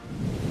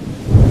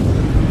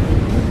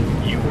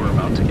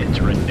about to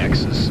enter a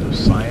nexus of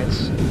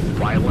science,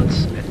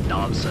 violence, and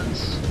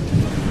nonsense,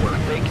 where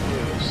fake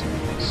news,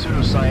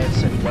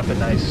 pseudoscience, and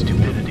weaponized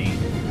stupidity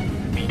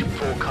meet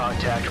full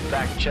contact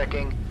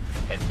fact-checking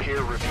and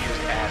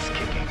peer-reviewed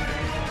ass-kicking.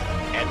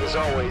 And as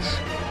always,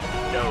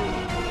 no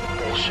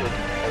bullshit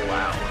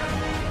allowed.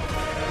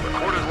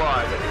 Recorded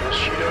live at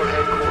Bullshito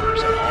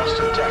headquarters in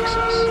Austin,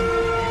 Texas,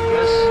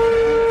 this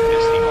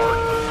is the Art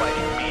of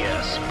Fighting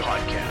BS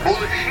podcast.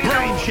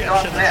 Brain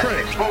chips and the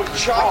trick.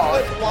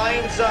 Chocolate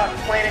lines up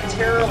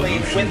planetarily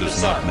Evolution with the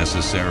does not sun.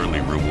 necessarily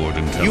reward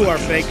intelligence. You are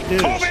fake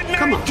news.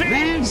 Come on,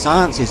 man.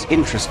 Science is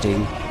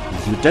interesting.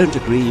 If you don't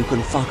agree, you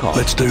can fuck off.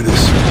 Let's do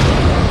this.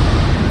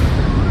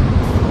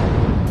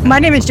 My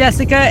name is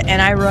Jessica,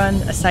 and I run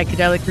a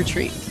psychedelic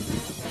retreat.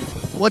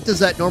 What does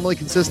that normally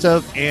consist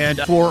of? And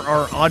for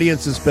our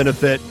audience's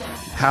benefit,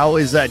 how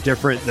is that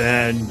different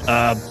than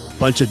a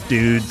bunch of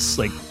dudes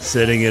like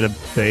sitting in a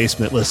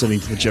basement listening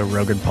to the Joe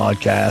Rogan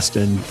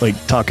podcast and like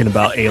talking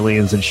about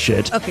aliens and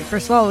shit? Okay,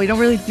 first of all, we don't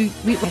really do.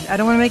 I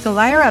don't want to make a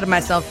liar out of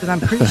myself because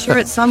I'm pretty sure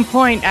at some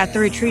point at the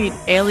retreat,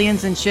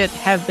 aliens and shit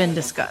have been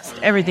discussed.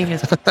 Everything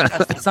is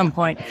discussed at some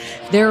point.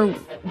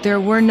 There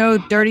were no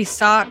dirty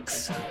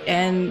socks,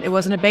 and it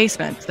wasn't a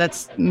basement.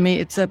 That's me.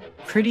 It's a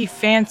pretty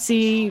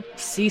fancy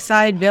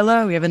seaside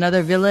villa. We have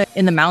another villa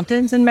in the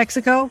mountains in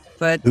Mexico,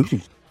 but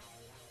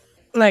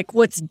like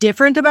what's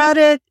different about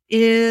it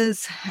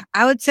is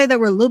I would say that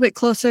we're a little bit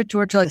closer to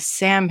like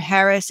Sam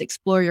Harris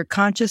Explore Your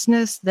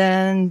Consciousness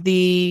than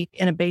the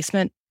in a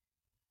basement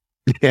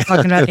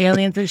talking about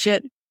aliens and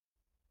shit.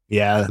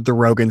 Yeah, the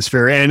Rogan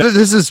sphere. And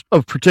this is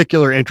of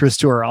particular interest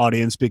to our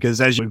audience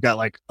because as we've got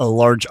like a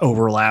large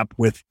overlap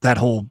with that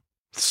whole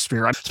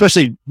sphere,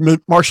 especially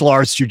martial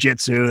arts,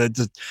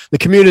 jujitsu, the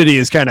community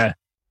is kind of,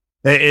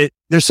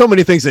 there's so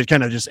many things that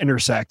kind of just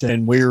intersect.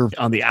 And we're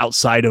on the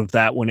outside of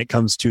that when it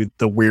comes to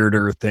the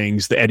weirder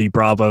things, the Eddie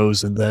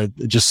Bravos and the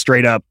just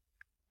straight up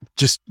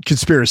just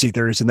conspiracy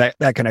theories and that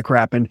kind of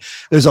crap. And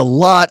there's a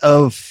lot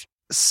of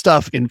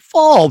stuff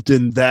involved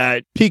in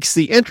that piques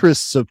the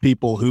interests of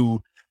people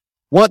who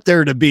want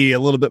there to be a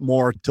little bit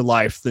more to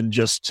life than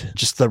just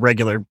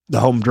the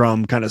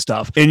humdrum kind of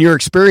stuff. In your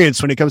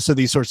experience, when it comes to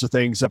these sorts of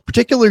things,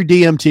 particular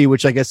DMT,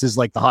 which I guess is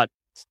like the hot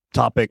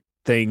topic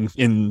thing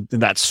in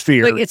that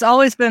sphere. Like it's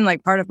always been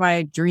like part of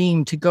my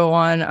dream to go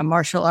on a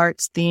martial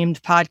arts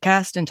themed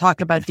podcast and talk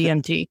about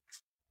DMT.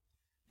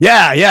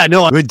 Yeah,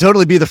 no, I would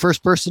totally be the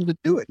first person to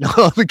do it. No,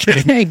 I'm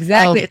kidding.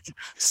 Exactly. It's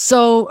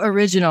so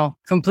original,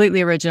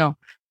 completely original.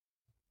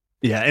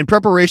 Yeah, in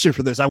preparation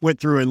for this, I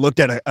went through and looked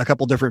at a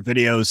couple different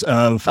videos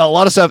of a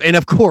lot of stuff. And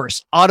of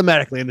course,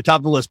 automatically in the top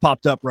of the list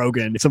popped up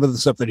Rogan. Some of the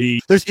stuff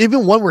that there's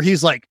even one where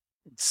he's like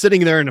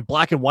sitting there in a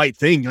black and white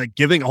thing, like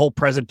giving a whole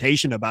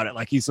presentation about it.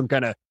 Like he's some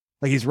kind of,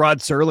 like he's Rod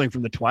Serling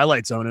from the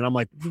Twilight Zone. And I'm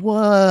like,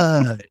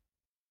 what?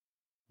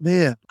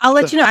 Man. I'll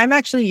let you know, I'm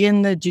actually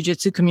in the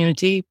jiu-jitsu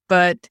community,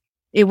 but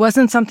it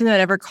wasn't something that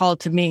ever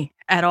called to me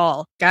at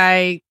all.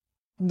 I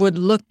would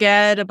look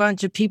at a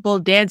bunch of people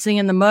dancing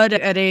in the mud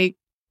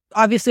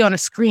obviously on a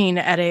screen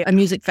at a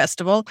music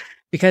festival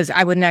because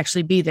I wouldn't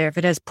actually be there. If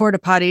it has porta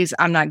potties,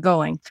 I'm not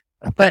going.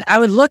 But I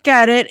would look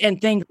at it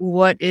and think,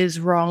 what is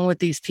wrong with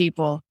these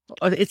people?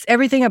 It's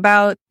everything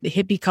about the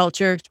hippie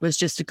culture was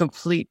just a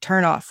complete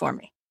turnoff for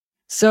me.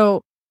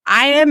 So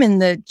I am in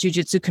the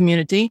jiu-jitsu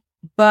community,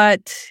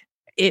 but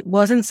it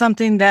wasn't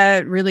something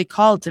that really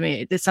called to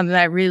me. It's something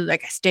that I really I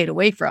stayed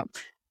away from.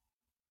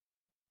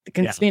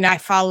 I mean, I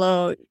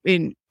follow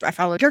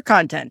your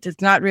content.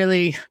 It's not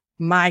really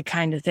my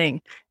kind of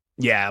thing.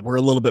 Yeah, we're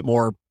a little bit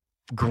more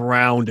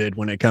grounded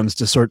when it comes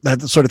to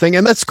that sort of thing.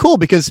 And that's cool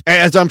because,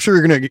 as I'm sure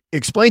you're going to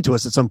explain to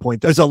us at some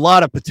point, there's a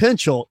lot of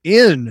potential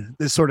in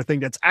this sort of thing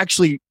that's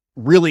actually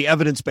really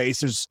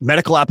evidence-based. There's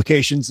medical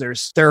applications,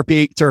 there's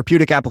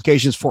therapeutic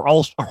applications for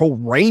a whole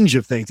range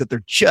of things that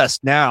they're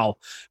just now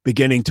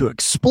beginning to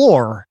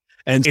explore.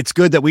 And it's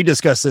good that we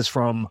discuss this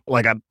from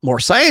like a more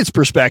science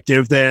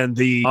perspective than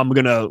I'm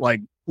going to like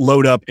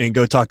load up and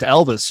go talk to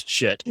Elvis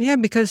shit. Yeah,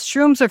 because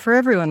shrooms are for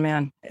everyone,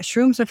 man.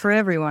 Shrooms are for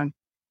everyone.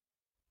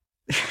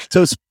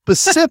 So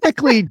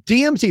specifically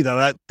DMT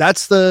though,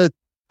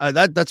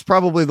 that's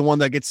probably the one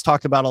that gets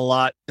talked about a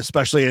lot,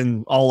 especially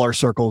in all our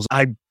circles.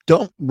 I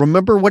don't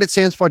remember what it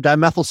stands for,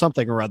 dimethyl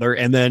something or other.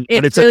 And then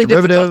it's really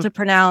difficult to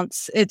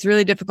pronounce. It's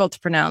really difficult to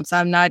pronounce.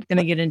 I'm not going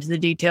to get into the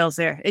details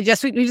there. We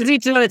just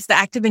need to know it's the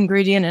active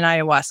ingredient in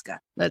ayahuasca.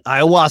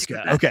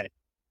 Ayahuasca. Okay.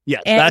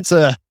 Yeah, that's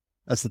the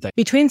thing.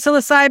 Between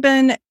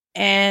psilocybin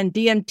and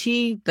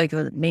DMT, like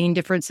the main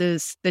difference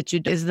is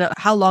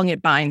how long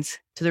it binds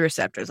to the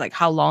receptors, like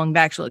how long the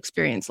actual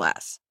experience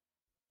lasts.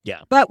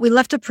 Yeah. But we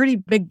left a pretty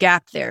big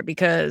gap there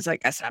because,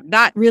 like I said, I'm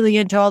not really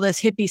into all this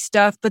hippie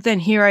stuff. But then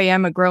here I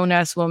am, a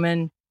grown-ass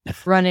woman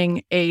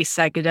running a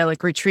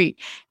psychedelic retreat.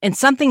 And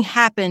something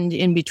happened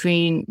in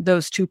between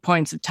those 2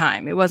 points of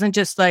time. It wasn't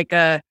just like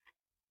hey,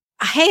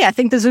 I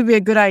think this would be a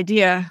good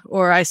idea,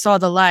 or I saw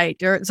the light,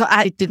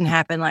 it didn't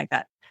happen like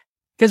that.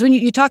 Because when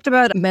you talked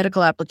about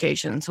medical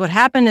applications, what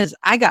happened is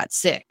I got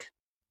sick.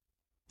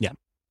 Yeah.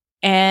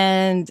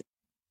 And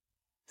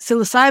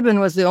psilocybin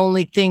was the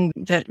only thing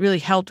that really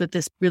helped with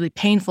this really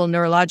painful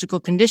neurological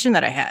condition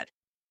that I had.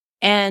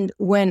 And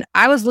when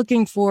I was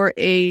looking for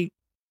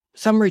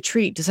some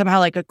retreat to somehow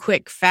like a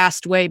quick,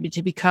 fast way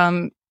to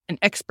become an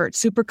expert,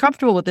 super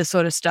comfortable with this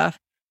sort of stuff,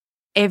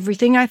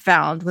 everything I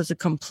found was a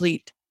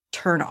complete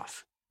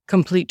turnoff.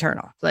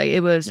 Like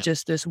it was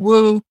just this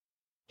woo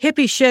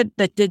hippie shit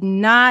that did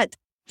not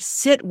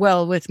sit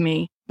well with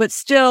me, but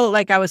still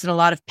like I was in a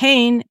lot of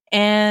pain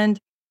and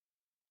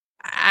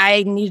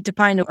I needed to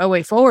find a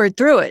way forward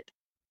through it.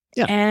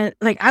 Yeah. And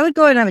like I would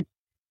go and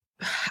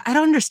I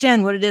don't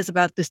understand what it is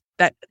about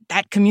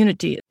that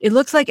community. It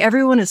looks like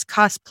everyone is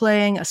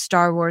cosplaying a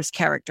Star Wars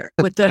character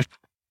with the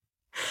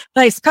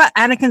like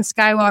Anakin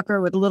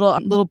Skywalker with a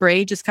little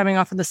braid just coming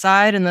off of the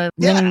side and the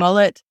mini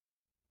mullet.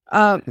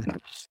 And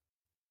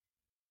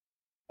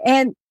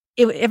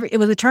it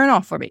was a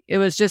turnoff for me. It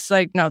was just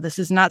like, no, this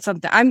is not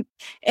something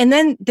and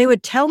then they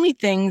would tell me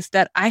things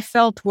that I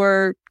felt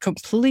were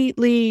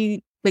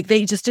completely like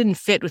they just didn't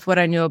fit with what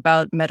I knew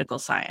about medical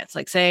science.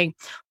 Like saying,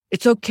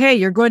 it's okay,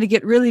 you're going to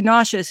get really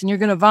nauseous and you're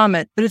going to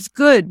vomit, but it's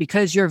good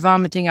because you're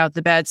vomiting out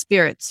the bad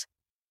spirits.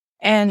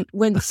 And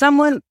when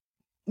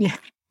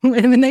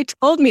when they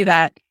told me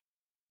that,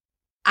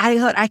 I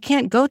thought, I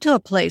can't go to a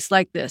place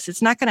like this.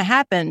 It's not going to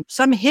happen.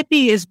 Some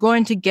hippie is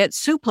going to get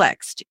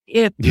suplexed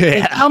if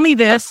they tell me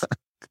this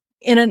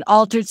in an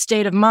altered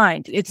state of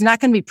mind. It's not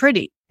going to be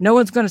pretty. No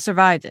one's going to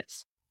survive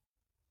this.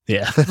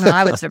 Yeah. No,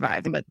 I would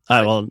survive, but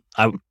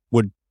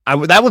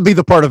that would be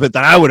the part of it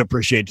that I would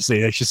appreciate to see.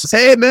 It's just,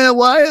 hey man,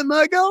 why am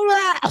I going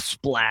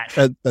splat?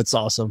 That's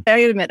awesome. I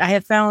admit, I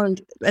have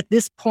found at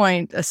this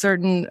point a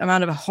certain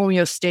amount of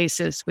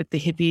homeostasis with the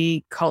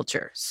hippie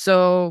culture.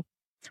 So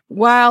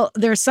while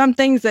there's some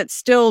things that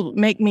still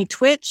make me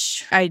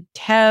twitch, I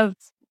have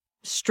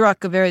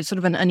struck a very sort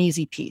of an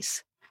uneasy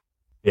peace.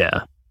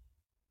 Yeah.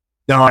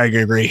 No, I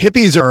agree.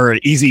 Hippies are an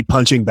easy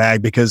punching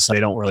bag because they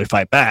don't really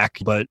fight back.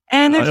 But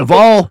and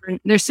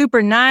they're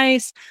super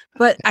nice,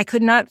 but I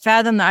could not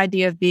fathom the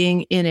idea of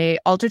being in a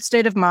altered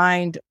state of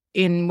mind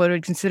in what I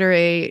would consider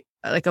a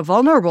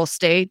vulnerable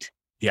state.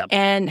 Yeah.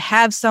 And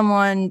have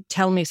someone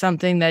tell me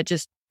something that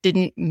just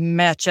didn't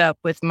match up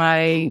with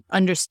my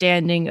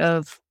understanding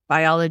of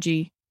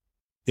biology,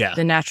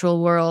 the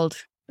natural world,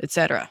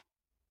 etc.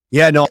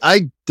 Yeah, no,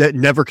 I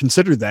never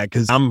considered that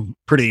because I'm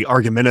pretty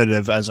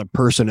argumentative as a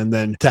person. And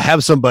then to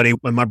have somebody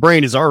when my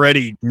brain is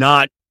already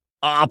not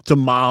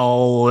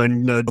optimal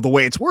and the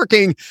way it's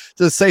working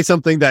to say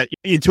something that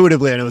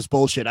intuitively I know is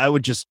bullshit, I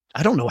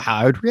don't know how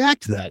I would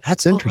react to that.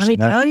 That's interesting.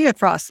 Let me tell you,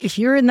 Frost, if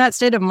you're in that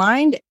state of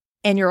mind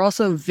and you're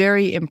also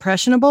very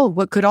impressionable,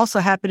 what could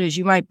also happen is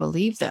you might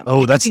believe them.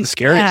 Oh, that's the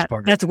scariest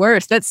part. That's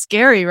worse. That's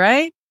scary,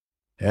 right?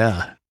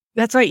 Yeah.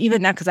 That's why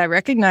even now, because I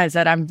recognize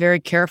that I'm very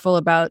careful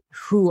about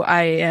who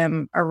I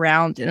am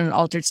around in an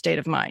altered state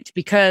of mind,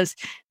 because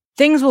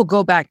things will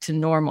go back to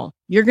normal.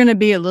 You're going to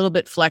be a little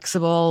bit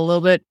flexible,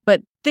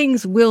 but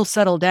things will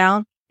settle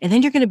down. And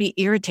then you're going to be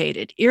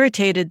irritated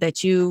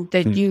that you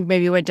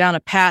maybe went down a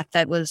path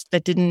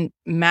that didn't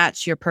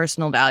match your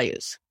personal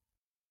values.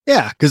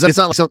 Yeah, because it's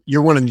not like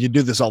you're wanting to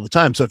do this all the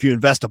time. So if you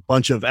invest a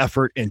bunch of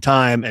effort and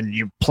time and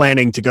you're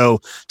planning to go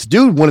to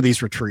do one of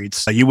these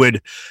retreats, it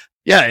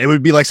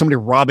would be like somebody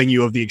robbing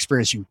you of the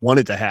experience you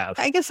wanted to have.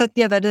 I guess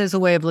that is a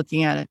way of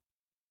looking at it.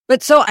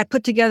 But so I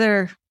put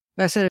together,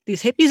 I said, if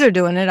these hippies are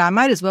doing it, I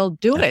might as well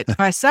do it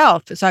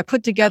myself. So I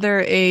put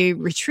together a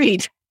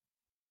retreat.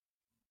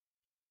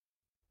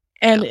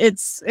 And it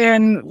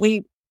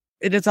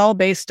is all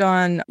based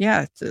on,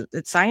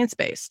 it's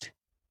science-based.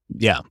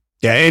 Yeah.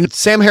 Yeah. And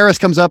Sam Harris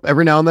comes up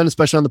every now and then,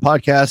 especially on the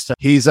podcast.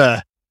 He's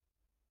a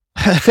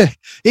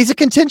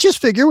contentious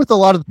figure with a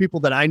lot of the people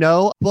that I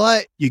know,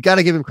 but you got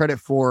to give him credit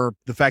for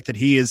the fact that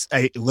he is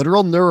a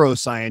literal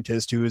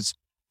neuroscientist who is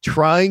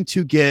trying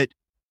to get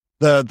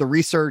the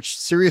research,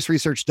 serious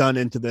research done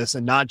into this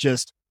and not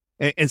just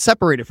and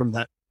separate it from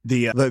that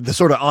the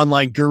sort of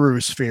online guru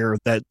sphere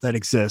that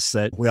exists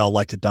that we all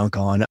like to dunk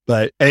on.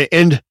 But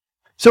and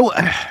so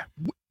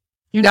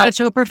you're not a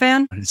Chopra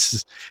fan?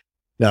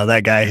 No,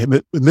 that guy,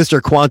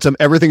 Mr. Quantum,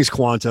 everything's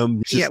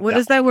quantum. What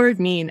does that word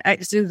mean?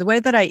 So the way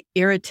that I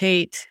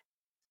irritate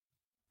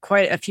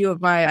quite a few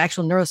of my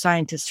actual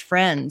neuroscientist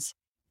friends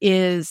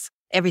is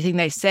everything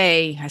they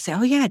say. I say,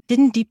 oh yeah,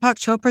 didn't Deepak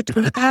Chopra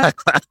tweet that?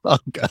 Oh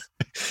God.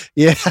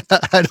 Yeah,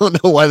 I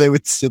don't know why they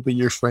would still be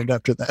your friend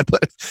after that,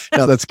 but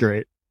no, that's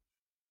great.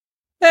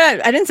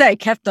 I didn't say I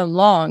kept them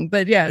long,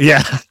 but yeah.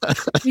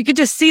 You could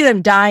just see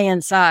them die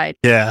inside.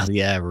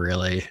 Yeah,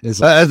 really.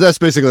 That's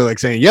basically like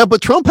saying, yeah,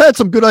 but Trump had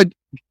some good ideas.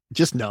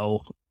 Just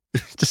no,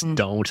 just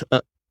don't.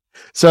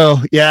 So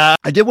yeah,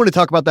 I did want to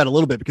talk about that a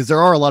little bit because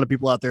there are a lot of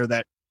people out there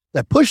that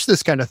push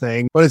this kind of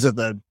thing. What is it?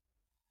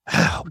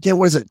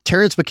 What is it?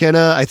 Terrence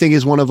McKenna, I think,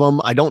 is one of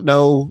them. I don't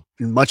know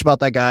much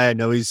about that guy. I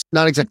know he's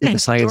not exactly the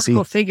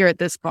sciencey figure at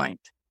this point.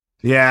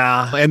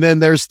 Yeah. And then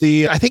there's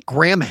I think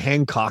Graham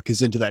Hancock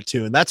is into that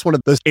too. And that's one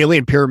of those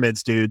alien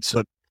pyramids dudes.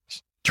 So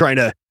trying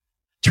to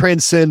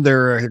transcend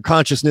their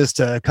consciousness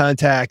to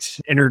contact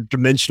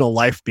interdimensional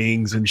life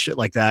beings and shit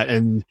like that.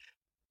 And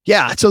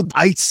Yeah. So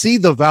I see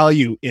the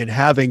value in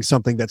having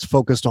something that's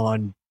focused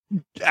on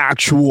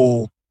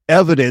actual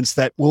evidence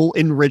that will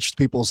enrich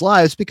people's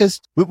lives, because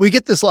we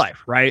get this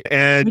life, right?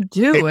 And We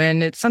do,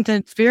 and it's something to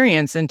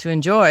experience and to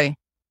enjoy.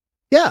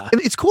 yeah,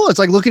 it's cool. It's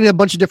like looking at a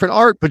bunch of different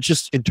art, but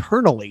just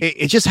internally,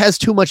 it just has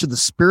too much of the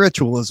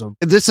spiritualism.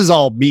 This is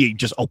all me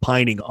just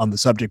opining on the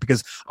subject,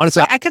 because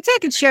honestly, I could say I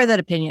could share that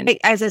opinion.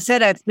 As I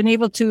said, I've been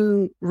able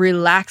to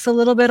relax a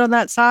little bit on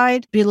that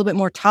side, be a little bit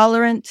more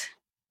tolerant,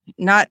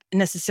 not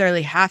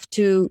necessarily have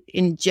to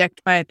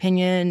inject my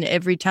opinion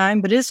every time,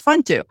 but it is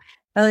fun to.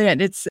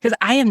 It's because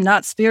I am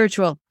not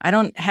spiritual. I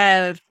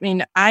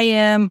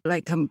am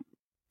like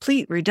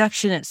complete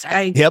reductionist.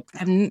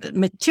 I'm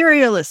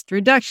materialist,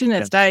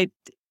 reductionist. I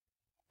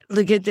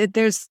look at it.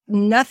 There's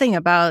nothing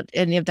about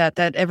any of that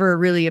ever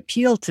really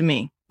appealed to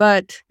me.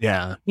 But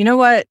yeah, you know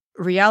what?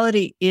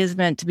 Reality is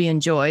meant to be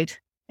enjoyed,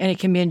 and it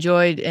can be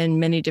enjoyed in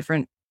many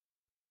different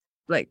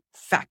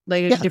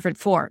different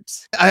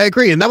forms. I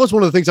agree. And that was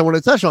one of the things I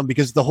wanted to touch on,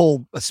 because the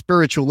whole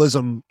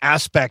spiritualism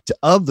aspect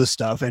of the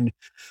stuff. And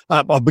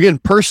I'll begin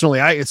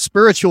personally.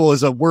 Spiritual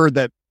is a word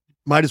that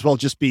might as well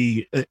just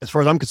be, as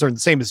far as I'm concerned, the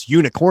same as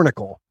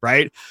unicornical,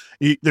 right?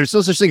 There's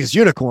no such thing as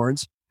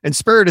unicorns. And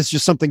spirit is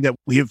just something that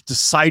we have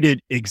decided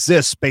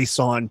exists based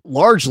on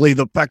largely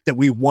the fact that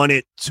we want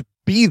it to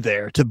be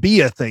there, to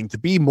be a thing, to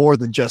be more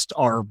than just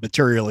our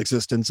material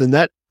existence. And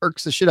that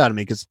irks the shit out of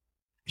me, because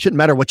it shouldn't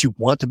matter what you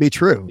want to be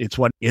true. It's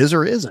what is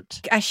or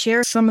isn't. I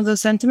share some of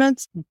those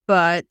sentiments,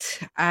 but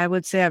I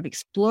would say I've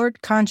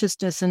explored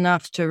consciousness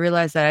enough to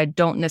realize that I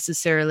don't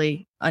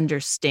necessarily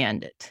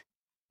understand it.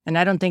 And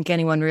I don't think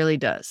anyone really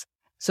does.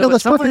 So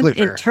what someone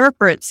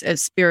interprets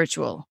as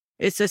spiritual,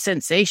 it's a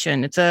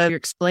sensation. You're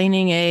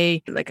explaining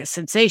a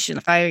sensation.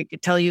 If I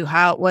could tell you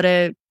what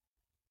a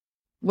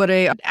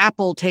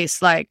apple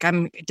tastes like,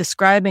 I'm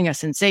describing a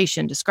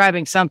sensation,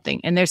 describing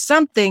something. And there's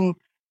something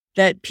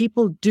that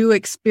people do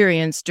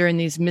experience during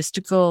these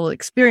mystical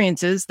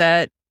experiences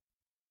that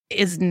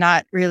is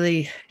not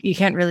really, you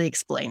can't really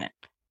explain it.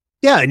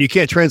 Yeah, and you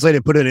can't translate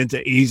it, put it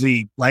into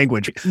easy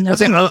language. No.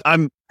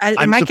 I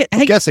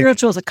think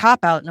spiritual is a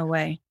cop-out in a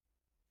way.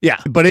 Yeah,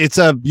 but it's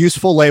a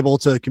useful label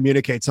to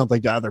communicate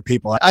something to other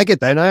people. I get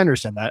that, and I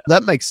understand that.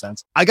 That makes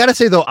sense. I got to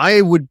say, though,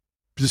 I would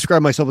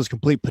describe myself as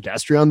complete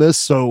pedestrian on this.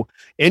 So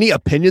any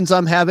opinions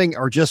I'm having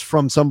are just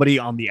from somebody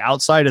on the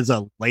outside as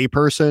a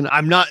layperson.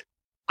 I'm not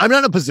in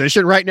a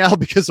position right now,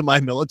 because of my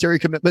military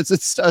commitments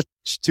and stuff,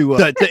 to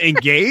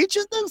engage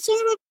in that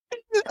sort of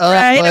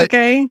right.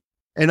 Okay.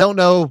 And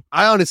I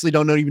honestly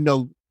don't even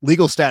know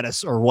legal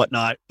status or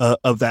whatnot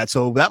of that.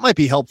 So that might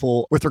be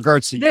helpful with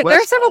regards to there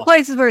are several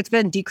places where it's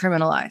been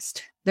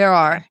decriminalized. There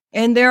are.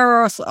 And there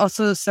are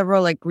also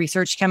several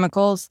research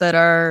chemicals that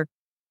are,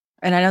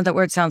 and I know that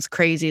word sounds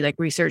crazy, like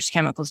research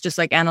chemicals, just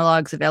like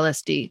analogs of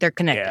LSD. They're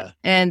connected,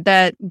 and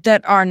that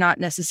are not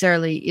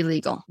necessarily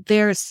illegal.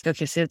 So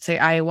let's say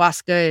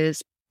ayahuasca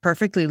is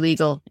perfectly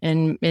legal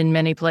in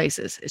many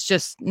places. It's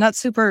just not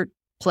super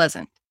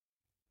pleasant.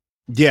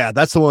 Yeah,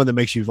 that's the one that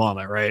makes you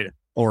vomit, right?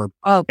 Or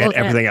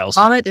everything else.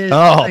 Vomit is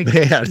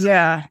man.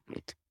 Yeah.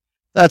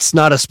 That's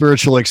not a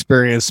spiritual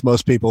experience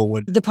most people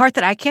would. The part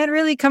that I can't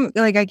really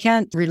I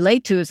can't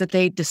relate to is that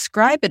they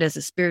describe it as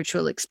a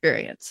spiritual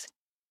experience.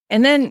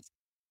 And then,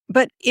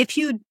 but if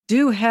you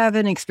do have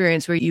an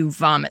experience where you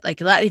vomit,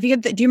 do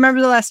you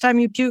remember the last time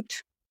you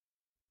puked?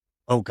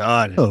 Oh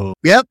God. Oh,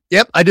 yep.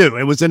 I do.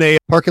 It was in a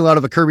parking lot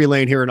of a Kirby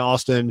Lane here in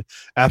Austin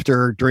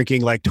after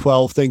drinking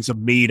 12 things of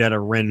mead at a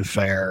Ren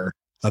fair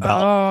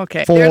about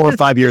 4 or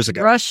 5 years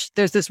ago.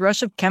 There's this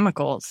rush of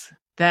chemicals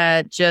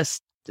that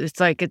just, it's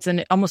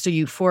almost a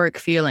euphoric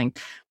feeling,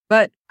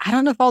 but I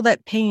don't know if all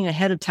that pain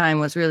ahead of time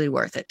was really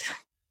worth it.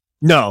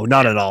 No,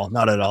 not at all.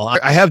 Not at all.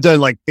 I have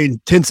done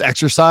intense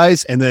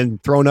exercise and then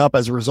thrown up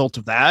as a result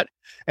of that.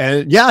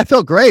 And yeah, I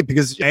felt great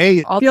because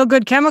all feel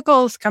good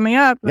chemicals coming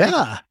up.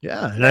 Yeah.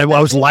 And I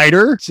was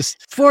lighter.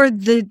 Just for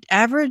the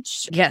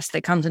average guest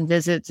that comes and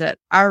visits at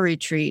our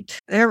retreat,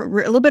 they're a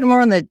little bit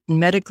more in the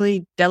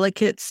medically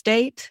delicate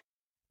state.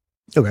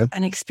 Okay.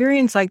 An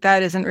experience like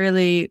that isn't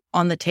really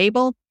on the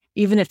table,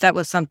 even if that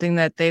was something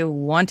that they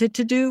wanted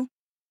to do.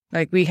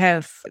 We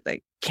have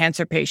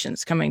cancer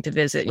patients coming to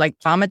visit.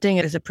 Vomiting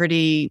is a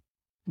pretty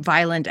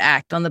violent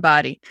act on the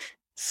body.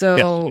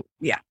 So,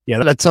 yeah,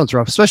 that sounds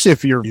rough, especially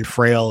if you're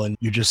frail and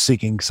you're just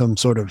seeking some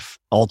sort of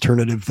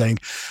alternative thing.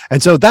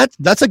 And so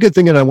that's a good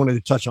thing that I wanted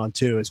to touch on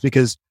too, is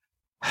because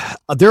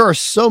there are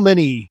so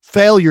many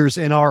failures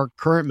in our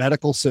current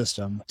medical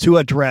system to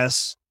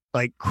address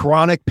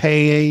chronic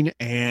pain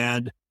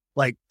and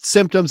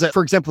symptoms that,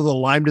 for example, the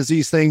Lyme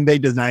disease thing, they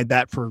denied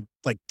that for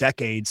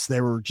decades. They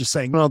were just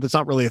saying, no, that's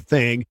not really a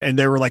thing. And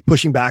they were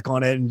pushing back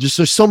on it. And just,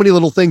 there's so many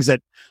little things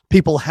that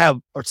people have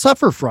or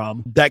suffer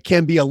from that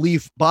can be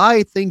alleviated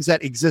by things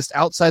that exist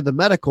outside the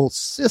medical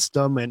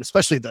system, and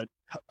especially the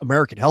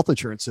American health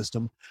insurance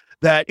system,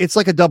 that it's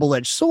like a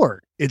double-edged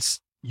sword.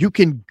 You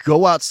can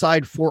go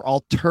outside for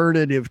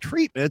alternative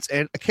treatments,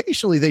 and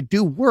occasionally they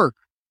do work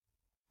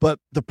But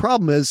the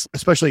problem is,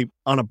 especially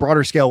on a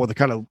broader scale with the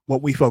kind of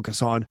what we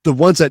focus on,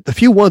 the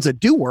few ones that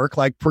do work,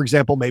 like for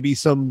example, maybe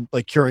some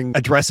like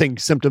addressing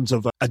symptoms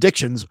of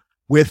addictions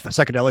with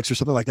psychedelics or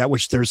something like that,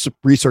 which there's some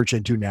research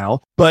into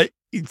now. But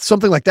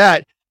something like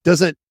that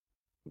doesn't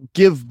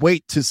give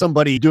weight to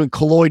somebody doing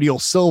colloidal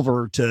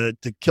silver to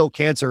kill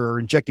cancer or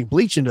injecting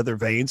bleach into their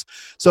veins.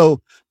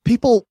 So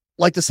people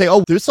like to say,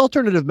 oh, this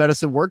alternative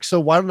medicine works, so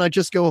why don't I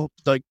just go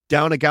like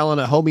down a gallon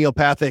of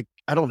homeopathic,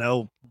 I don't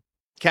know,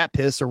 cat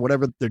piss or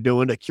whatever they're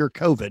doing to cure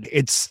COVID.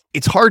 It's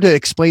hard to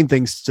explain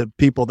things to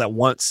people that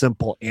want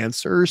simple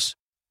answers.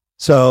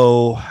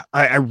 So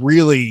I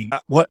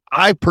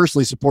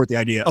personally support the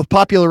idea of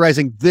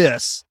popularizing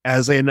this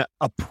as an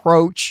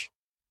approach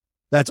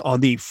that's on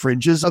the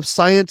fringes of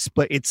science,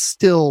 but it's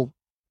still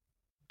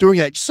doing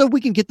that so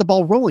we can get the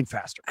ball rolling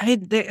faster.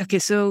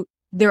 So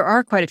there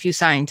are quite a few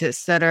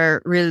scientists that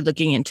are really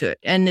looking into it,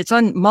 and it's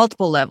on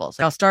multiple levels.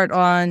 I'll start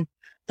on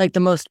like the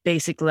most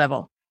basic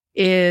level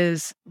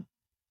is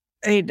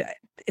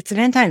it's an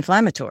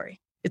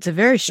anti-inflammatory. It's a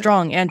very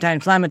strong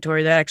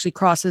anti-inflammatory that actually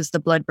crosses the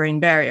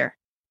blood-brain barrier.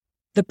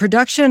 The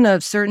production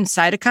of certain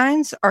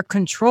cytokines are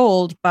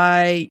controlled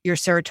by your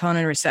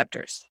serotonin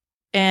receptors.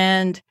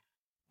 And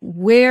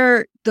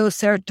where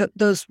those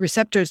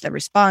receptors that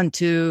respond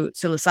to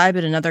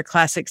psilocybin and other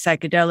classic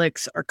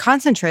psychedelics are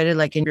concentrated,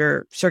 like in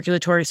your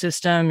circulatory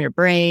system, your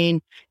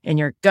brain, and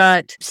your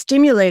gut,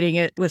 stimulating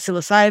it with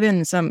psilocybin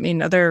and some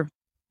other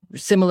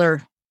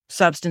similar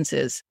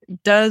substances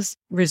does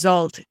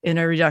result in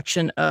a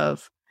reduction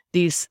of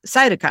these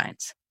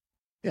cytokines.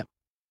 Yeah.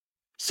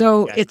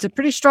 So it's a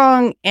pretty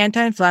strong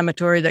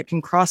anti-inflammatory that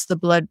can cross the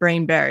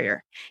blood-brain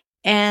barrier.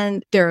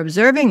 And they're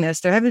observing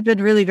this. There haven't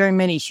been really very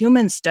many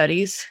human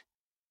studies.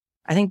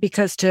 I think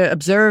because to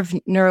observe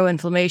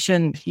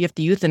neuroinflammation, you have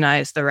to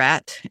euthanize the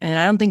rat. And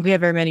I don't think we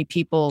have very many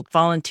people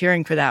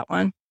volunteering for that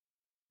one.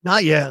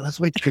 Not yet. Let's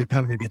wait till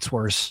it gets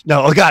worse.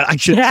 No, oh God, I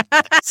should.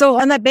 So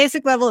on that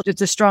basic level,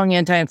 it's a strong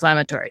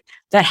anti-inflammatory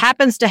that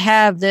happens to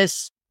have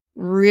this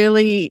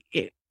really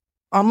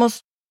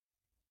almost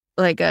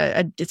like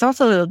it's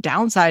also a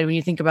downside when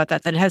you think about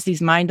that it has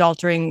these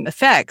mind-altering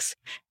effects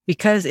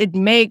because it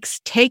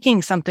makes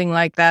taking something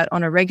like that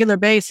on a regular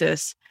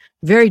basis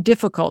very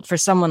difficult for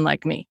someone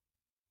like me.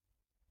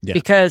 Yeah.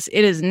 Because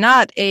it is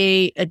not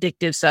a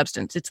addictive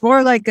substance. It's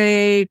more like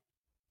if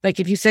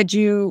you said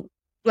you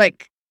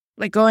like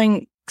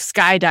going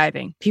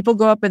skydiving. People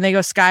go up and they go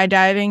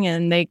skydiving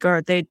and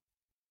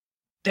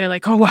they're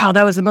like, oh, wow,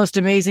 that was the most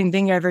amazing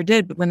thing I ever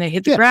did. But when they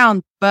hit the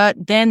ground, but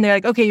then they're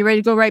like, okay, you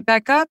ready to go right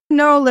back up?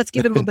 No, let's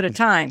give it a little bit of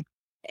time.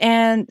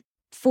 And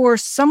for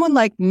someone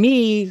like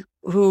me,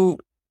 who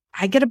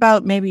I get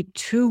about maybe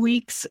 2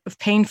 weeks of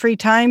pain-free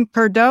time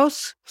per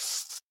dose,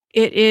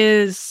 it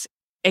is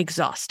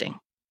exhausting.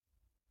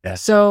 Yeah.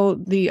 So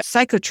the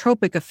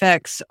psychotropic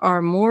effects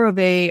are more of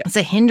it's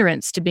a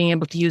hindrance to being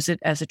able to use it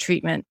as a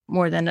treatment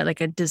more than a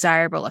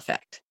desirable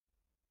effect.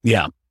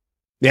 Yeah.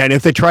 Yeah. And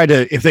if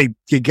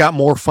they got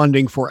more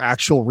funding for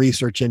actual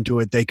research into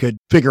it, they could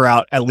figure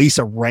out at least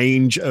a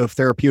range of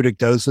therapeutic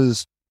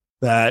doses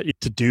to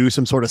do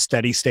some sort of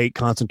steady state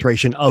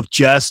concentration of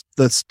just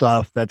the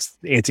stuff that's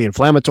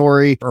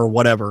anti-inflammatory or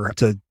whatever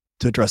to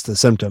address the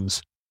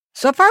symptoms.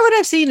 So far what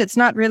I've seen, it's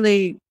not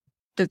really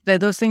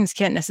those things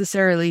can't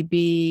necessarily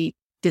be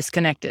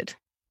disconnected.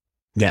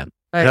 Yeah.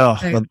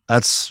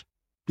 That's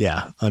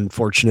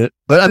unfortunate.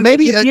 But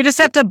maybe you just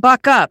have to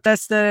buck up.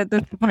 That's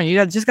the point.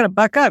 You just got to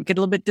buck up, get a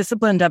little bit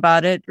disciplined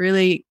about it,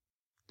 really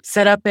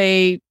set up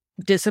a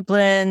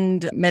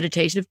disciplined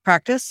meditative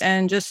practice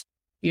and just,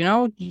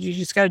 you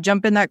just got to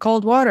jump in that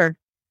cold water.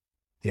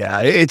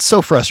 Yeah, it's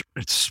so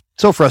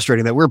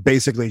frustrating that we're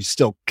basically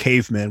still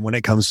cavemen when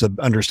it comes to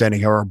understanding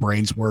how our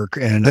brains work.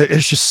 And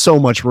there's just so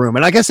much room.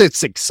 And I guess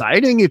it's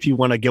exciting if you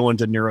want to go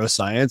into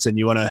neuroscience and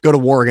you want to go to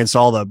war against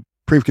all the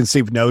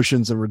preconceived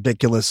notions and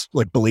ridiculous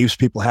beliefs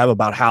people have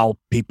about how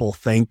people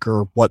think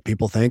or what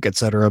people think, et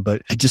cetera.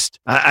 But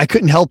I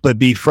couldn't help but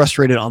be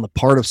frustrated on the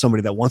part of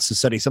somebody that wants to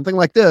study something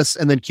like this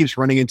and then keeps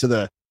running into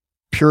the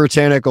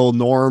puritanical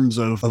norms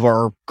of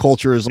our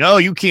cultures. No,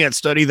 you can't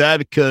study that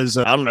because,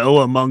 I don't know,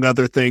 among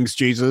other things,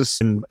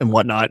 Jesus and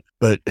whatnot.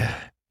 But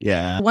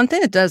yeah. One thing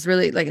that does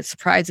really, it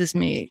surprises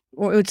me,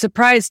 or it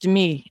surprised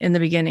me in the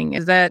beginning,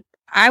 is that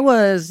I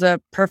was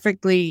a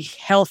perfectly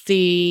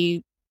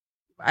healthy,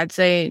 I'd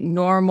say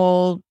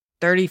normal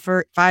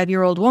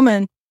 35-year-old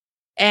woman.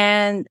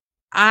 And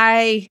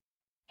I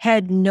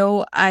had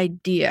no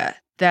idea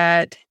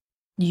that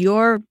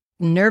your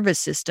nervous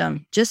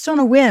system, just on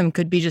a whim,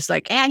 could be just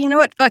like, you know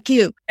what, fuck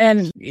you.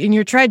 And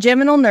your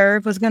trigeminal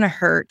nerve was going to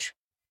hurt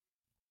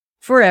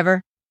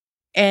forever.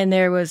 And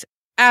there was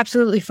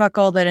absolutely fuck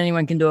all that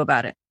anyone can do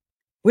about it.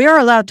 We are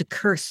allowed to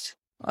curse.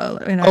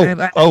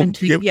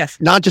 Yes.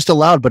 Not just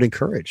allowed, but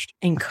encouraged.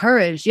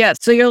 Encouraged, yes.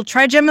 So your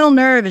trigeminal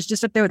nerve is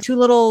just up there with two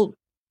little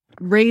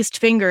raised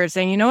fingers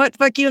saying, you know what,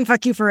 fuck you and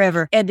fuck you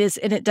forever. And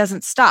it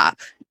doesn't stop.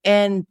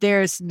 And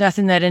there's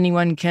nothing that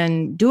anyone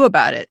can do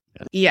about it.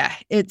 Yeah,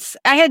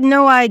 I had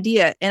no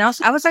idea. And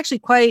also, I was actually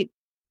quite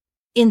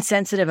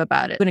insensitive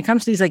about it. When it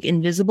comes to these like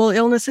invisible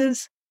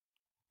illnesses,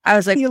 I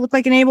was like, you look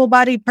like an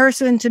able-bodied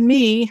person to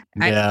me.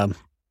 Yeah.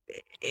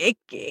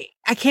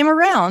 I came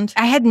around.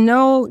 I had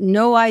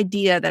no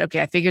idea that,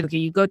 okay, I figured, okay,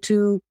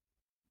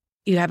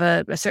 you have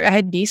I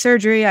had knee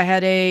surgery. I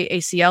had a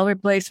ACL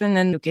replacement,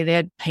 and okay, they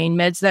had pain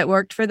meds that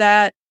worked for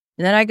that.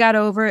 And then I got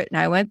over it and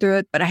I went through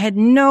it, but I had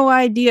no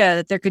idea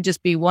that there could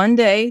just be one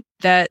day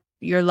that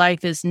your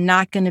life is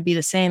not going to be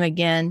the same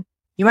again.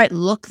 You might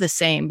look the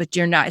same, but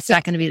you're not. It's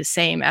not going to be the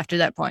same after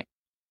that point.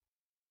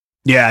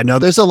 Yeah, no,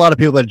 there's a lot of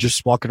people that are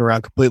just walking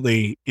around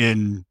completely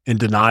in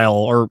denial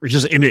or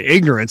just in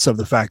ignorance of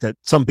the fact that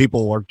some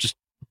people are just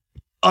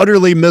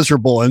utterly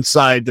miserable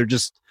inside. They're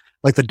just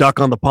like the duck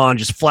on the pond,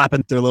 just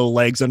flapping their little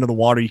legs under the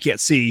water. You can't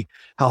see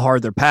how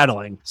hard they're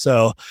paddling.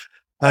 So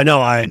I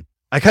know I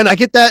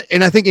get that.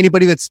 And I think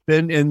anybody that's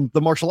been in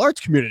the martial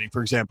arts community,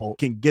 for example,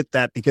 can get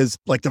that, because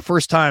like the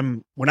first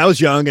time when I was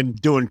young and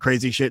doing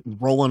crazy shit and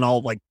rolling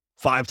all like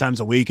 5 times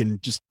a week and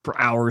just for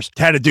hours,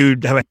 had a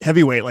dude have a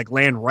heavyweight like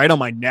land right on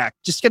my neck,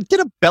 just get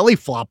a belly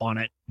flop on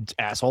it,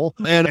 asshole.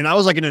 And I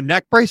was like in a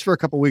neck brace for a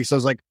couple of weeks. I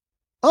was like,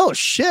 oh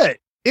shit,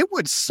 it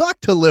would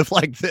suck to live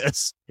like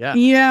this.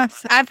 Yeah.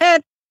 I've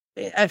had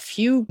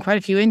quite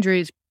a few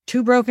injuries,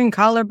 2 broken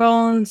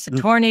collarbones, a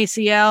torn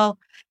ACL.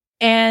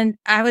 And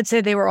I would say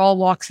they were all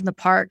walks in the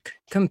park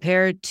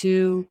compared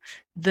to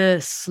the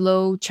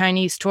slow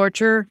Chinese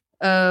torture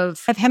of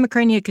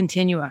hemicrania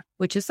continua,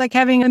 which is like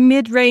having a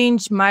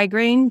mid-range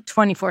migraine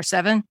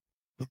 24/7.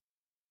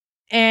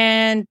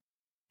 And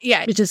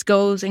yeah, it just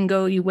goes and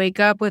go. You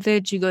wake up with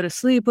it, you go to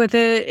sleep with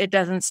it, it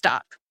doesn't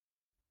stop.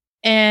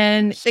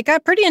 And it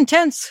got pretty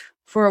intense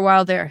for a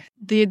while there.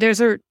 There's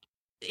a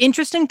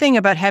interesting thing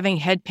about having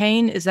head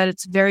pain is that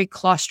it's very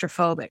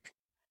claustrophobic.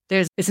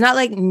 It's not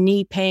like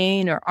knee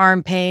pain or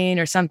arm pain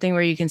or something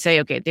where you can say,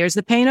 okay, there's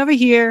the pain over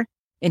here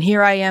and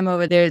here I am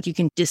over there. You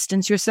can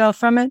distance yourself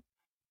from it.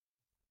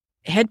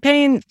 Head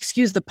pain,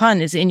 excuse the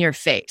pun, is in your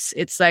face.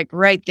 It's like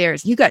right there.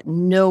 You got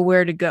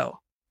nowhere to go.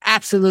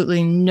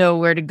 Absolutely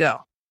nowhere to go.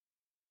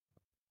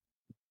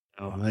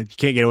 Oh, you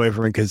can't get away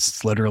from it because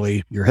it's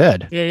literally your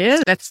head. It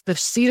is. That's the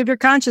seat of your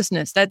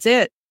consciousness. That's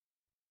it.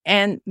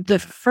 And the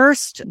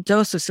first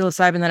dose of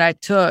psilocybin that I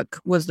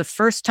took was the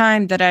first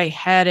time that I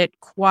had it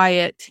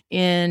quiet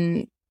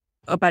in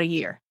about a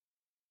year.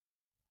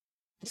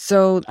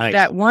 So nice.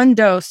 That one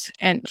dose,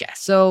 and yeah,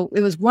 so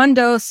it was one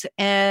dose,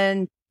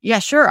 and yeah,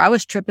 sure, I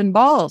was tripping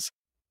balls,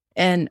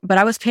 but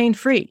I was pain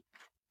free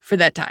for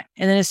that time.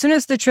 And then as soon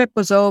as the trip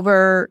was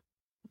over,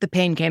 the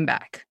pain came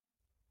back.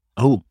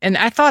 Oh, and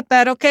I thought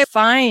that, okay,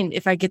 fine,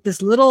 if I get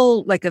this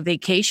little like a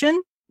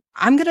vacation,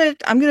 I'm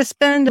gonna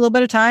spend a little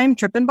bit of time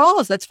tripping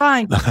balls. That's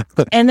fine.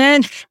 And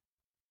then,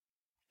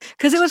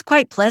 because it was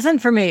quite pleasant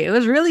for me, it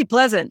was really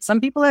pleasant. Some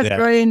people have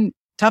very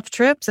tough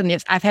trips, and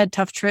yes, I've had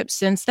tough trips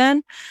since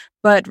then.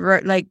 But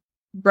right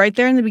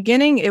there in the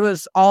beginning, it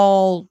was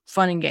all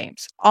fun and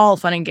games.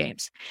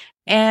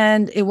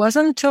 And it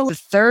wasn't until the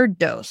 3rd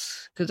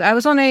dose, because I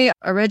was on a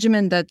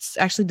regimen that's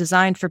actually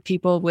designed for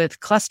people with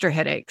cluster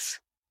headaches,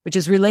 which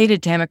is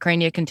related to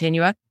hemicrania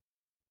continua,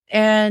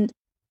 and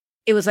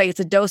it was like it's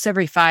a dose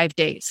every 5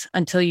 days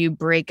until you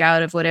break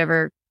out of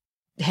whatever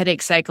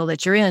headache cycle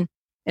that you're in.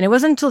 And it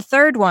wasn't until the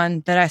 3rd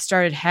one that I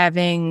started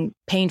having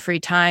pain-free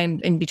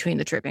time in between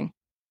the tripping.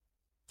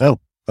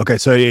 Oh, okay.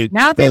 So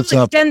now I've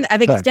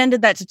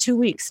extended that to 2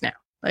 weeks now,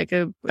 like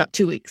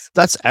 2 weeks.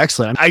 That's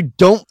excellent. I'm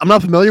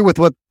not familiar with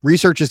what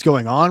research is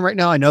going on right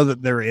now. I know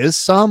that there is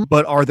some,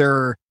 but are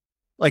there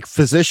like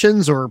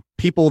physicians or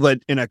people that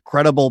in a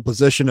credible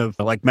position of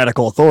like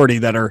medical authority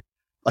that are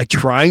like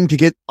trying to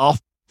get off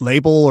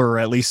label or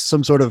at least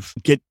some sort of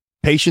get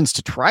patients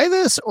to try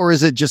this, or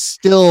is it just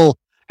still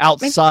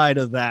outside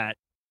of that?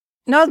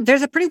 No,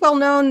 there's a pretty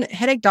well-known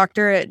headache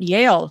doctor at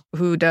Yale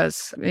who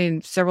does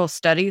several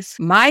studies.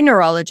 My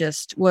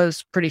neurologist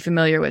was pretty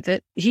familiar with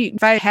it.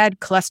 If I had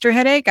cluster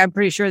headache, I'm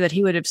pretty sure that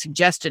he would have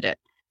suggested it,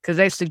 because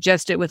they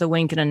suggest it with a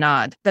wink and a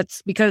nod.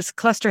 That's because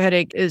cluster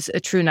headache is a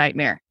true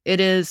nightmare.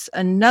 It is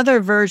another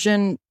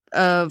version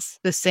of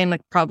the same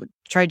like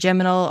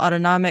trigeminal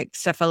autonomic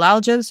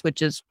cephalalgias,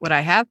 which is what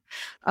I have.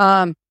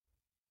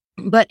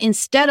 But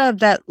instead of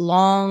that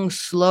long,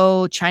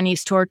 slow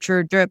Chinese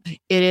torture drip,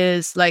 it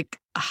is like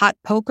a hot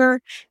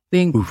poker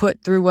being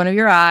put through one of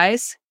your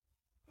eyes,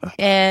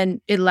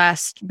 and it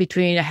lasts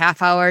between a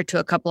half hour to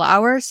a couple of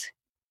hours.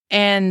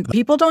 And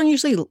people don't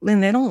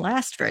they don't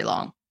last very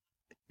long,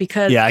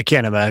 because I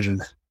can't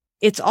imagine.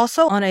 It's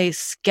also on a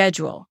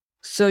schedule.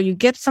 So you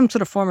get some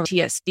sort of form of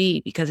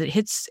PTSD because it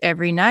hits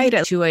every night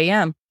at 2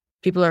 a.m.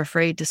 People are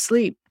afraid to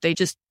sleep. They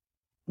just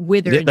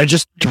wither. They're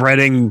just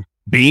dreading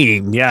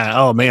being. Yeah.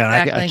 Oh man,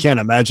 exactly. I can't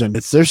imagine.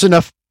 There's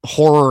enough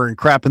horror and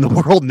crap in the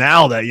world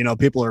now that,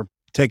 people are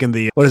taking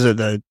the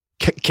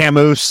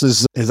Camus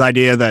is his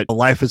idea that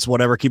life is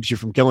whatever keeps you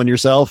from killing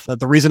yourself. That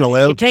the reason to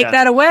live. You take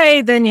that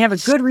away, then you have a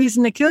good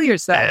reason to kill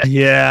yourself.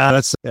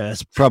 Yeah,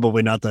 that's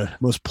probably not the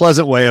most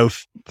pleasant way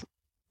of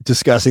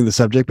discussing the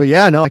subject, but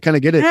I kind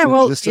of get it. Yeah,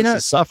 well,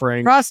 this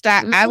suffering. Frost,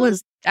 I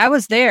was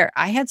there.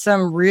 I had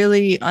some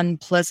really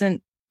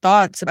unpleasant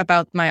thoughts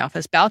about my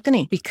office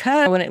balcony,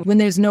 because when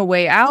there's no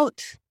way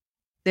out,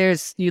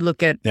 you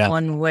look at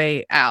one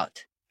way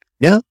out.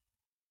 Yeah.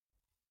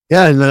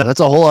 Yeah, and that's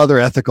a whole other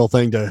ethical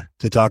thing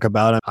to talk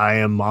about. I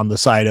am on the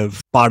side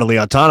of bodily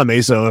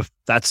autonomy, so if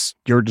that's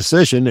your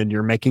decision and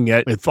you're making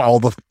it with all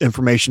the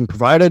information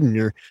provided,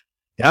 and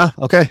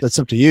okay, that's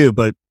up to you.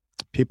 But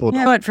people,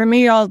 but for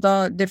me, all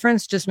the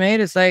difference just made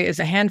is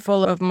a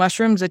handful of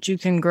mushrooms that you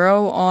can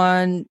grow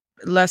on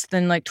less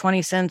than like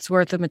 20 cents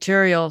worth of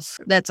materials.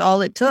 That's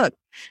all it took.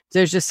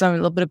 There's just a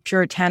little bit of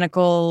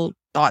puritanical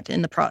thought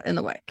in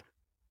the way.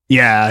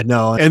 Yeah,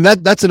 no. And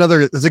that's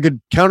a good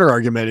counter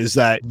argument, is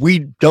that we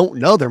don't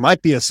know. There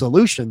might be a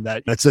solution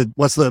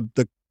what's the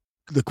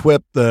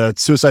quip? The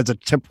suicide's a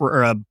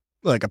temporary,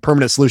 like a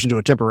permanent solution to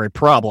a temporary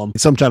problem.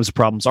 Sometimes the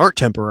problems aren't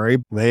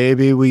temporary.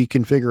 Maybe we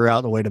can figure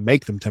out a way to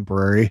make them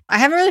temporary. I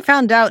haven't really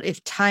found out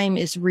if time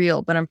is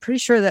real, but I'm pretty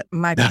sure that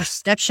my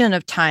perception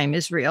of time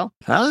is real.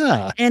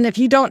 And if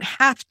you don't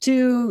have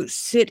to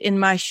sit in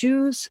my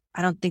shoes,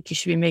 I don't think you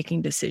should be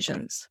making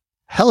decisions.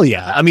 Hell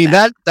yeah. I mean,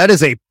 that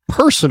is a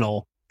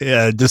personal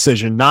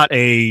decision, not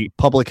a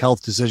public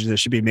health decision that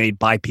should be made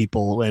by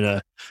people in a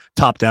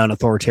top-down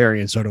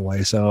authoritarian sort of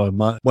way. So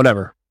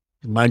whatever,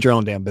 mind your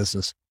own damn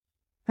business.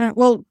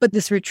 Well, but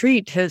this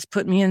retreat has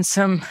put me in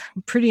some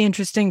pretty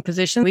interesting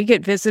positions. We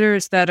get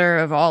visitors that are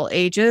of all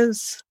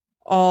ages,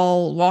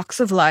 all walks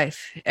of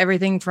life,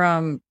 everything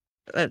from,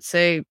 let's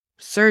say,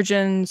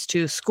 surgeons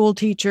to school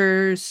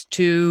teachers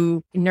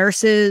to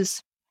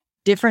nurses,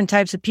 different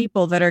types of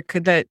people that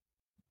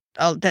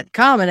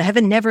come and have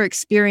never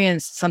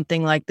experienced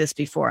something like this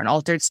before, an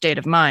altered state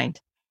of mind.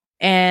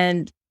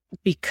 And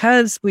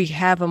because we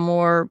have a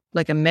more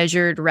like a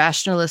measured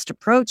rationalist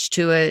approach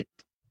to it,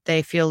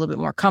 they feel a little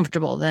bit more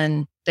comfortable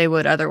than they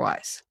would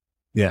otherwise.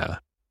 Yeah.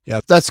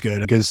 Yeah, that's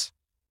good, because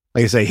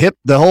like I say,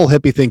 the whole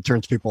hippie thing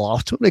turns people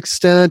off to an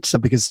extent,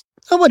 because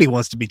nobody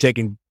wants to be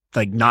taken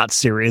like not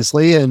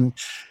seriously. And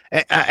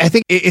I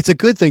think it's a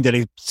good thing that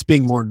it's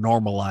being more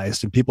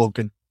normalized,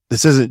 and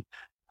this isn't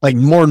like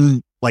more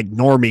like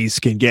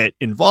normies can get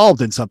involved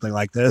in something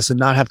like this and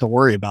not have to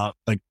worry about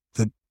like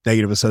the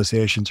negative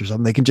associations or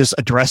something. They can just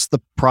address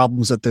the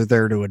problems that they're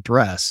there to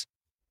address.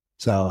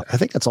 So I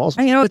think that's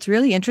awesome. And, what's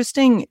really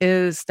interesting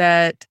is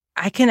that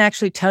I can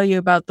actually tell you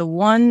about the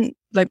one,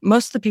 like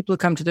most of the people who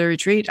come to the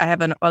retreat, I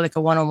have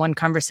a one-on-one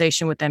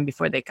conversation with them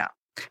before they come.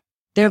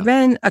 There have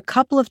been a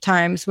couple of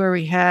times where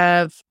we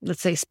have,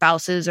 let's say,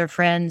 spouses or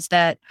friends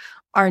that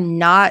are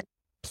not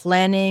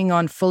planning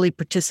on fully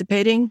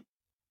participating.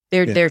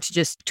 They're there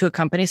to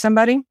accompany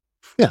somebody.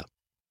 Yeah.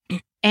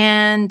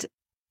 And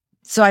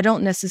so I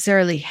don't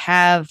necessarily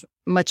have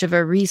much of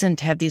a reason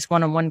to have these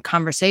one-on-one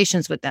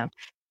conversations with them.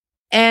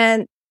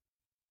 And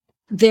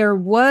there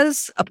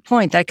was a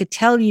point I could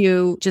tell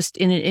you just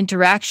in an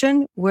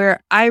interaction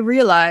where I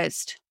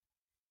realized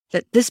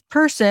that this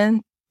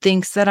person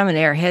thinks that I'm an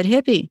airhead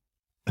hippie.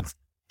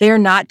 They're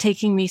not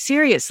taking me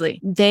seriously.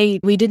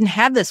 We didn't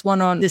have this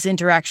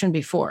interaction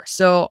before.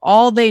 So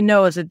all they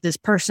know is that this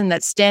person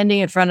that's standing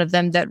in front of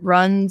them that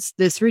runs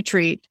this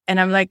retreat. And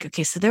I'm like,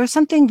 okay, so there was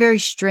something very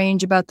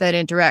strange about that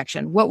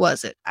interaction. What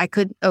was it?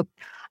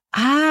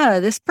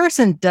 This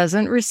person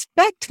doesn't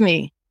respect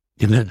me.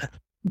 And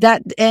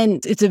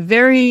it's a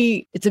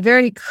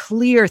very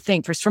clear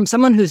thing from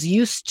someone who's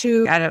used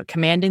to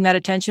commanding that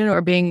attention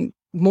or being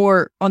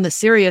more on the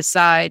serious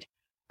side.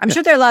 I'm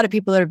sure there are a lot of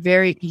people that are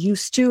very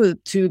used to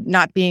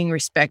not being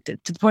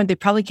respected to the point they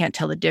probably can't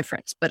tell the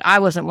difference, but I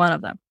wasn't one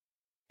of them.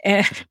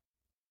 And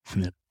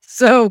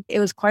so it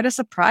was quite a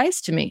surprise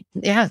to me.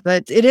 Yeah,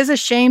 but it is a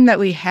shame that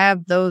we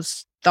have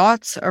those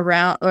thoughts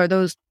around, or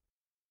those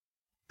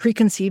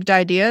preconceived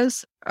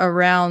ideas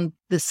around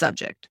this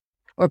subject,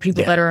 or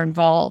people that are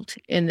involved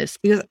in this,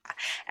 because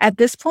at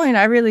this point,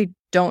 I really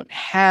don't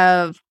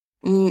have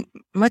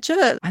much of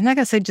I'm not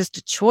going to say just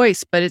a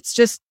choice, but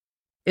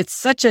it's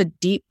such a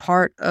deep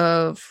part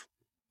of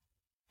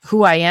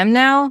who I am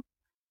now.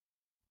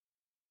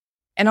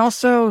 And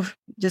also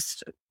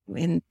just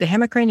in the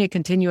hemicrania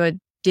continua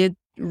did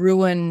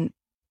ruin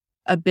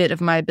a bit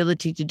of my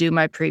ability to do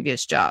my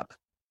previous job.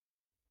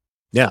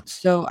 Yeah.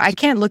 So I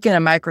can't look in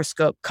a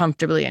microscope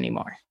comfortably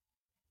anymore.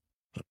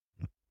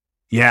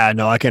 Yeah,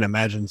 no, I can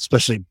imagine,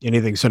 especially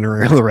anything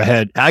centering around the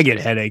head. I get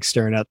headaches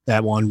staring at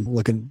that one,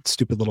 looking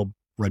stupid little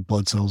red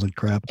blood cells and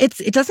crap.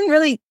 It doesn't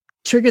really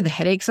trigger the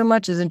headache so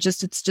much,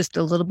 it's just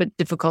a little bit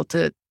difficult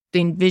to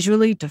think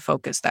visually to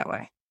focus that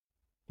way.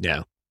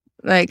 Yeah.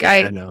 Like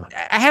I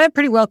had it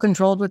pretty well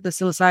controlled with the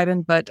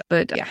psilocybin, but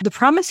yeah. The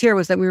promise here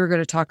was that we were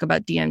going to talk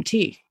about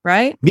DMT,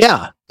 right?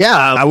 Yeah.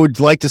 I would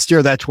like to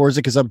steer that towards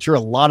it, because I'm sure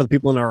a lot of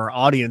people in our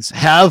audience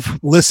have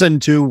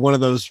listened to one of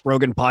those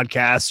Rogan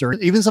podcasts, or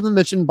even something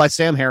mentioned by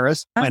Sam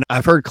Harris. And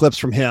I've heard clips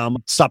from him.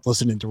 Stopped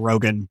listening to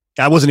Rogan.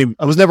 I was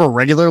never a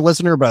regular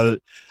listener, but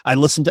I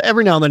listened to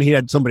every now and then. He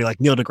had somebody like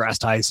Neil deGrasse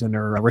Tyson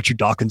or Richard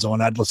Dawkins on.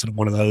 I'd listen to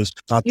one of those.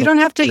 You don't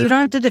have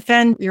to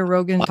defend your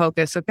Rogan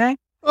focus, okay?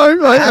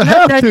 I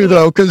have to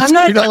though, because I'm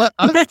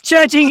not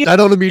judging you. I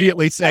don't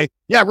immediately say,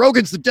 "Yeah,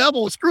 Rogan's the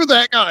devil. Screw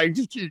that guy."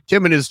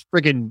 Him and his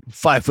freaking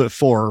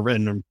 5'4"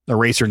 and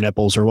eraser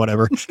nipples or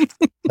whatever.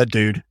 That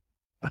dude.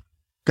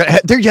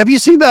 Have you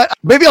seen that?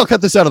 Maybe I'll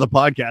cut this out of the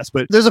podcast,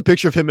 but there's a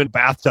picture of him in a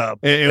bathtub,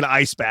 in an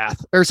ice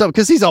bath or something,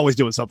 because he's always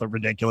doing something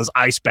ridiculous,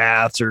 ice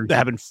baths or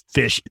having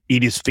fish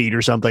eat his feet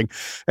or something.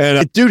 And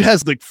the dude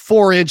has like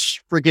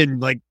 4-inch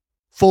freaking like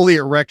fully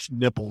erect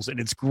nipples, and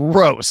it's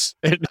gross.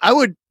 And I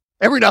would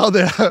every now and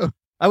then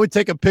I would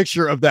take a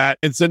picture of that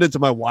and send it to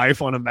my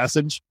wife on a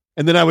message,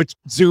 and then I would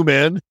zoom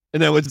in.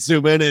 And I would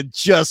zoom in and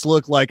just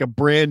look like a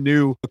brand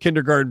new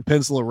kindergarten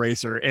pencil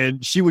eraser,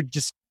 and she would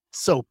just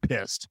so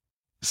pissed.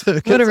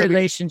 What a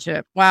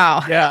relationship.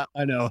 Wow. Yeah,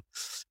 I know.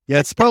 Yeah,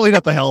 it's probably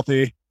not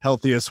the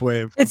healthiest way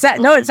of. It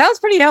sounds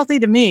pretty healthy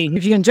to me.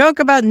 If you can joke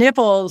about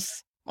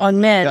nipples on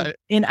men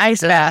in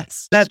ice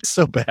baths. That's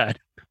so bad.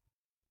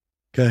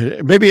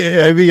 Okay.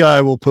 Maybe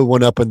I will put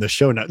one up in the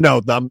show note.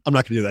 No, I'm not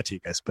going to do that to you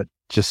guys, but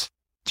just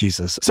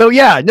Jesus. So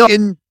yeah, no,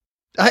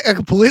 I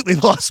completely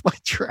lost my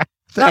track.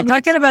 I'm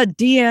talking about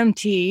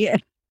DMT.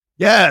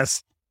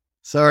 Yes.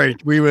 Sorry,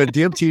 we went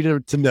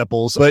DMT to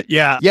nipples, but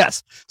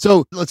yes.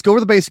 So let's go over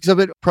the basics of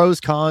it. Pros,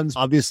 cons.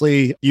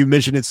 Obviously, you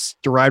mentioned it's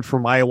derived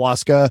from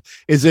ayahuasca.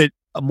 Is it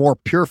a more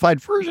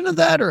purified version of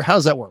that, or how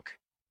does that work?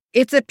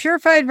 It's a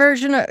purified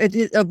version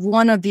of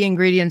one of the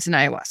ingredients in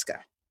ayahuasca.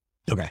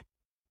 Okay.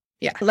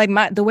 Yeah, like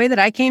the way that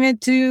I came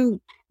into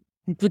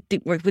with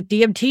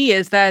DMT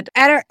is that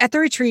at the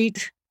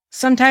retreat,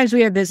 sometimes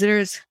we have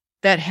visitors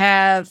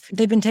that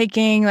they've been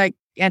taking like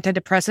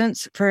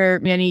antidepressants for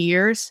many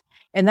years.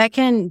 And that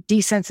can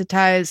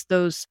desensitize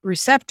those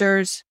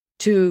receptors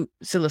to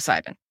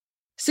psilocybin.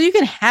 So you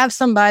can have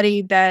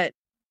somebody that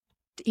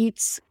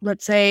eats,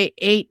 let's say,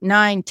 8,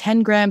 9,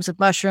 10 grams of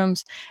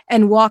mushrooms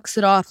and walks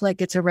it off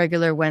like it's a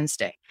regular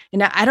Wednesday.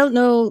 And I don't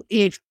know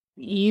if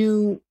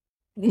you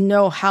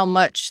know how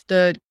much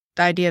the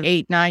idea of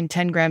 8, 9,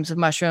 10 grams of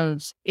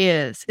mushrooms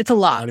is. It's a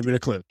lot. Not even a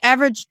clue.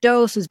 Average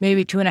dose is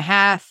maybe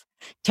 2.5.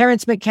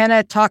 Terrence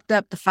McKenna talked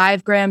up the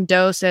 5-gram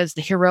dose as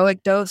the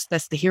heroic dose.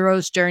 That's the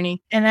hero's journey.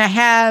 And I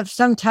have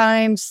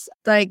sometimes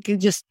like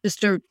just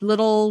a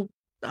little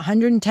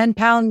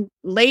 110-pound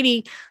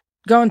lady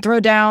go and throw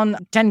down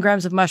 10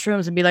 grams of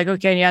mushrooms and be like,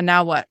 okay, yeah,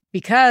 now what?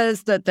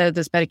 Because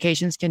those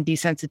medications can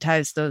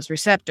desensitize those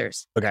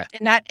receptors. Okay.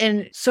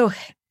 And so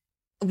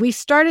we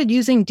started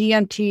using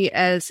DMT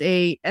as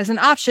an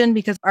option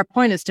because our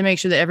point is to make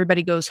sure that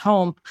everybody goes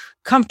home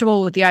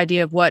comfortable with the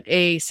idea of what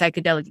a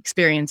psychedelic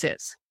experience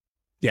is.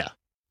 Yeah.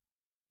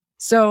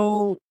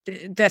 So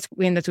that's what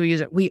we use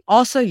it. We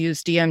also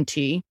use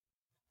DMT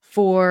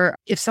for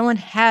if someone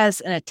has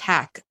an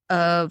attack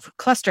of a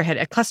cluster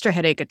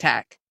headache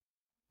attack.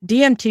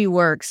 DMT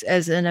works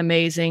as an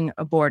amazing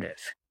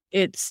abortive.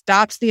 It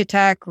stops the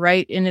attack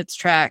right in its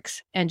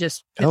tracks and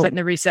just hitting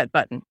the reset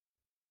button.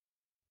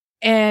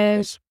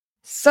 And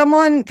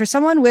for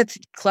someone with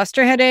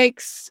cluster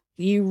headaches,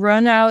 you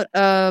run out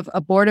of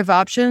abortive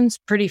options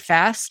pretty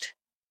fast.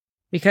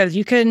 Because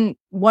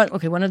one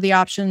of the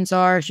options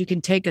is you can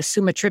take a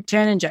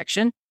sumatriptan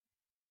injection,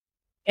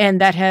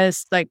 and that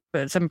has like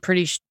some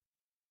pretty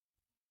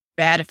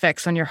bad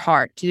effects on your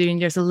heart.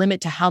 There's a limit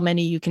to how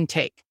many you can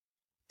take.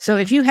 So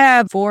if you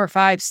have 4,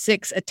 5,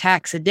 6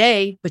 attacks a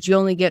day, but you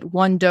only get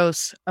 1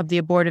 dose of the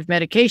abortive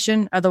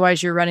medication,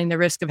 otherwise you're running the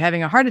risk of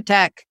having a heart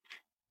attack.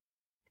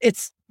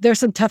 There's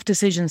some tough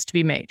decisions to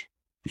be made.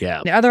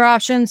 Yeah. The other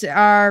options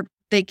are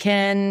they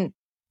can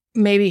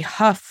maybe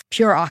huff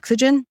pure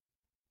oxygen.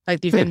 Like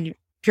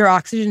pure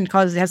oxygen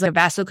has a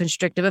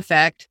vasoconstrictive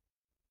effect,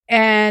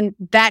 and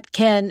that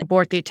can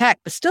abort the attack.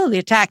 But still, the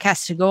attack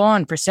has to go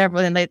on for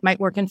several, and it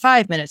might work in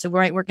 5 minutes. It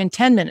might work in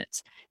 10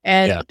 minutes.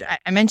 And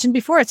I mentioned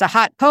before, it's a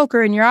hot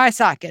poker in your eye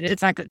socket.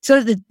 It's not good.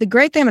 So the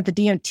great thing about the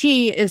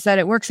DMT is that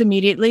it works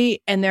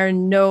immediately, and there are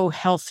no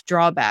health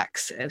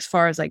drawbacks as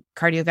far as like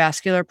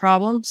cardiovascular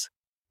problems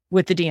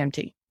with the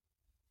DMT.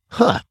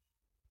 Huh.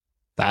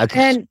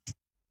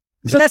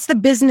 So that's the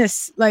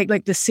business,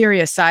 like the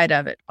serious side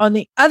of it. On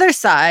the other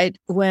side,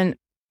 when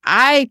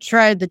I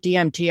tried the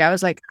DMT, I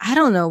was like, I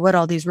don't know what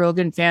all these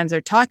Rogan fans are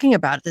talking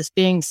about. This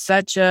being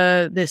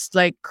this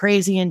like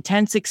crazy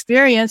intense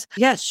experience.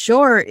 Yes,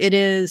 sure, it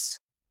is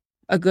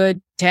a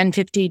good 10,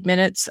 15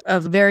 minutes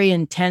of very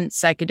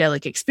intense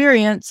psychedelic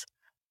experience.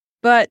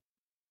 But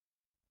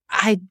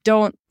I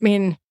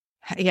didn't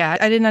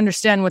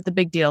understand what the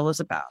big deal was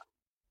about.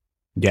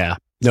 Yeah.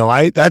 No,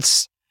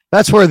 that's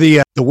where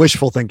the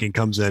wishful thinking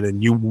comes in,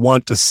 and you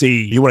want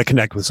to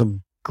connect with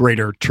some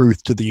greater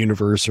truth to the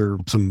universe or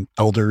some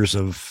elders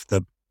of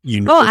the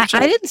universe. Well,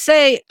 I didn't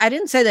say that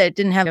it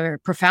didn't have a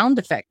profound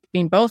effect. I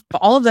mean,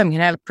 all of them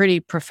can have a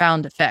pretty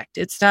profound effect.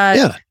 It's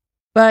not,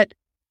 but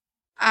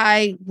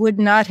I would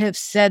not have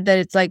said that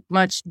it's like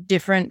much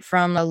different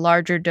from a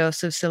larger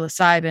dose of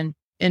psilocybin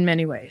in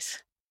many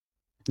ways.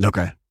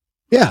 Okay.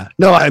 Yeah.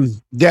 No,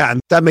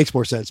 that makes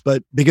more sense.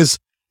 But because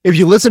if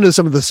you listen to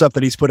some of the stuff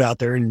that he's put out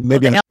there, and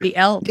maybe the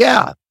elves.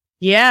 Yeah.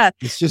 Yeah.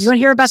 It's just, you want to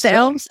hear about the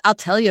elves? I'll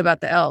tell you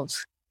about the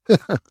elves.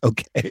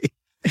 Okay.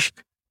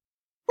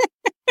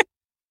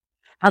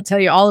 I'll tell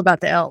you all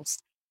about the elves.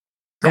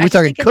 Are we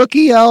talking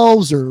cookie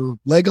elves or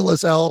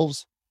Legolas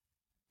elves?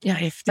 Yeah,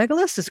 if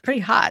Legolas is pretty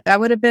hot, I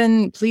would have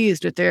been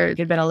pleased if there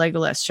had been a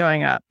Legolas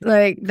showing up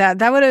like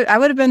that. I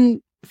would have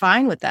been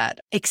fine with that.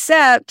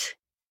 Except,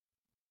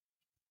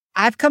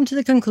 I've come to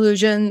the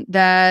conclusion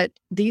that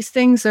these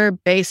things are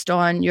based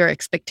on your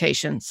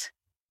expectations,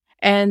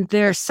 and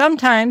there's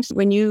sometimes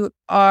when you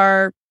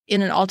are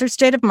in an altered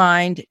state of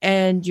mind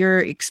and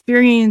you're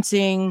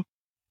experiencing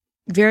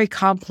very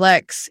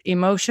complex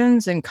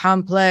emotions and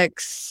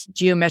complex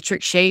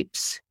geometric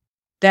shapes,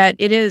 that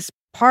it is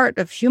part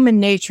of human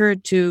nature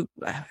to,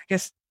 I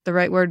guess the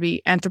right word would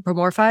be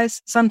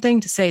anthropomorphize something,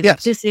 to say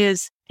that this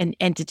is an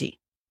entity.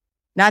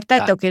 Not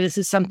that, okay, this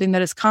is something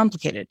that is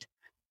complicated.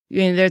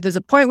 You know, there's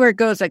a point where it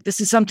goes like,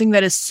 this is something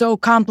that is so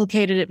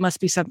complicated, it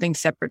must be something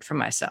separate from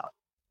myself.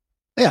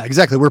 Yeah,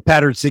 exactly. We're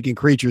pattern-seeking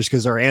creatures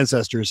because our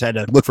ancestors had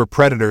to look for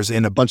predators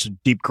in a bunch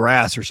of deep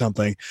grass or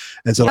something.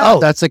 And so,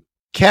 that's a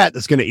cat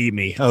that's going to eat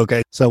me.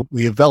 Okay, so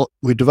we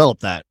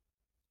developed that.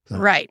 So.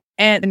 Right.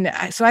 And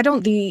so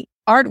the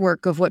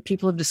artwork of what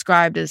people have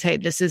described as, hey,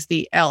 this is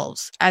the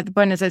elves. At the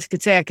point, as I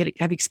could say, I could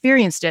have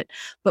experienced it,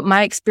 but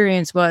my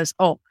experience was,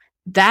 oh,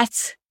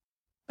 that's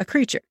a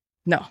creature.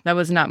 No, that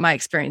was not my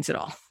experience at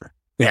all.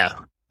 Yeah.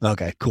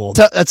 Okay, cool.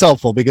 That's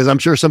helpful because I'm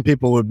sure some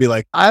people would be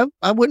like, I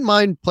wouldn't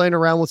mind playing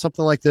around with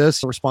something like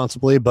this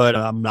responsibly, but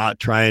I'm not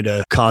trying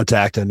to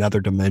contact another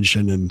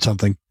dimension and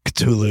something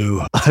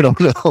Cthulhu. I don't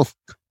know.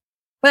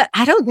 But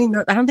I don't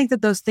think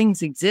that those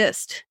things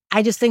exist.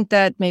 I just think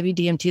that maybe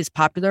DMT is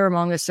popular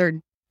among a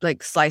certain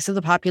like slice of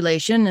the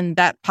population, and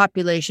that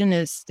population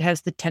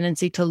has the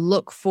tendency to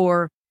look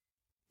for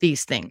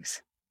these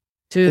things,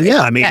 to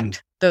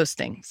expect those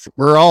things.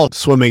 We're all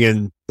swimming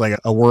in like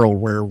a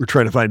world where we're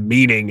trying to find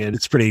meaning, and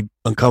it's pretty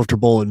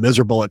uncomfortable and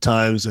miserable at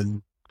times,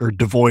 and or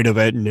devoid of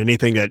it. And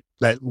anything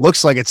that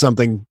looks like it's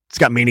something that's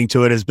got meaning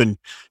to it has been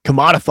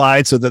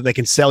commodified so that they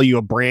can sell you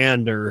a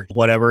brand or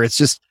whatever. It's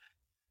just,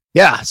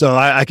 so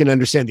I can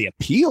understand the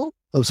appeal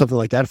of something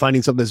like that,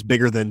 finding something that's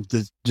bigger than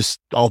just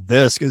all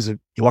this, because you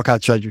walk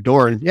outside your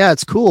door and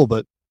it's cool,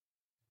 but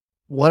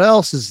what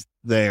else is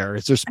there?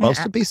 Is there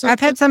supposed to be something? I've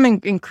had some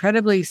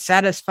incredibly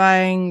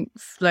satisfying,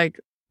 like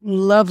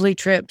lovely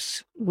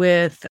trips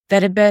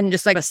that have been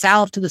just like a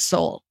salve to the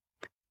soul,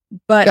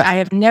 but I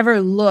have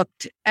never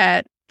looked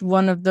at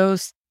one of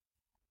those,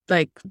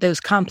 like those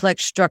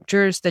complex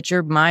structures that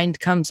your mind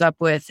comes up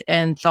with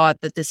and thought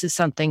that this is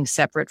something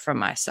separate from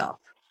myself.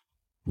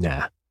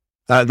 Nah,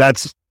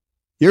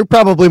 you're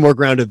probably more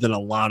grounded than a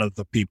lot of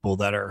the people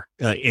that are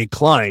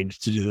inclined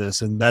to do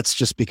this. And that's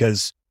just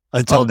because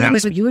until now.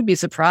 You would be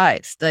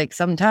surprised. Like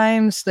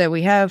sometimes that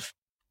I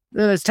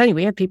was telling you,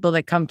 we have people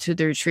that come to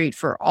the retreat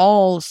for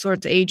all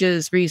sorts of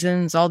ages,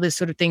 reasons, all this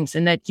sort of things.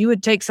 And that you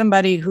would take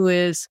somebody who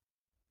is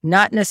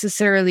not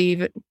necessarily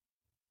even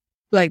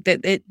like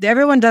that.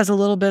 Everyone does a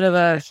little bit of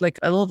a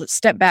little bit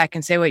step back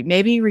and say, wait,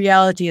 maybe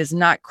reality is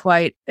not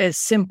quite as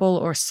simple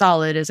or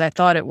solid as I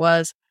thought it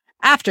was.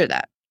 After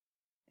that,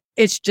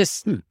 it's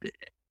just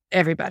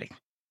everybody.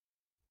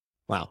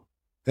 Wow.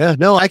 Yeah,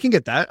 no, I can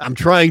get that. I'm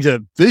trying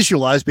to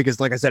visualize because,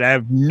 like I said, I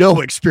have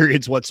no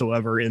experience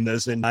whatsoever in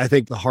this. And I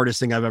think the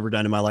hardest thing I've ever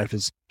done in my life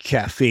is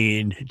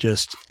caffeine,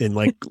 just in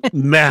like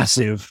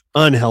massive,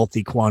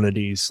 unhealthy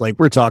quantities. Like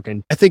we're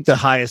talking, I think the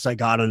highest I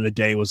got in a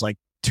day was like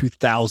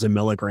 2,000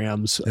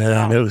 milligrams.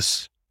 And it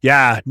was,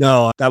 that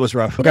was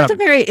rough.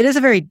 It is a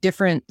very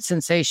different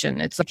sensation.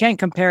 I can't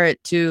compare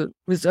it to,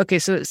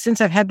 so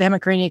since I've had the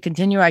hemicrania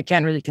continue, I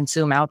can't really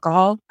consume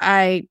alcohol.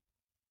 I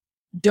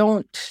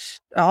don't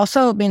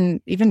also,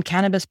 even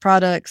cannabis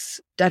products,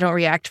 I don't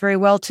react very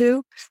well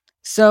to.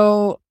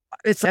 So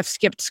you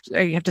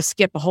have to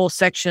skip a whole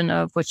section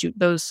of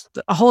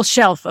a whole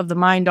shelf of the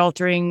mind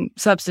altering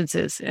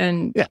substances.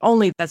 And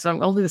only the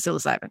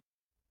psilocybin.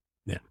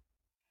 Yeah.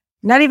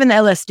 Not even the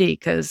LSD,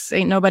 because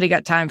ain't nobody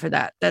got time for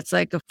that. That's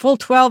like a full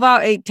 12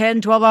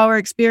 hour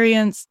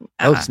experience.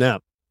 Oh,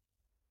 snap.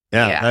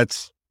 Yeah.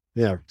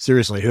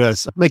 Seriously. Who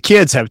has? My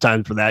kids have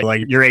time for that.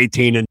 Like you're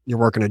 18 and you're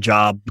working a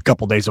job a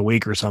couple days a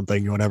week or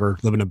something, whatever,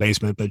 live in a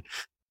basement. But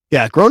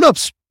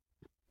grown-ups,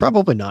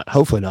 probably not.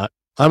 Hopefully not.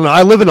 I don't know.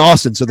 I live in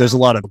Austin, so there's a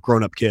lot of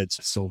grown-up kids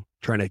still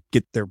trying to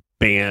get their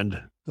band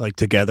like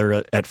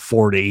together at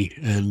 40,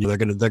 and they're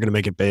gonna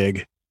make it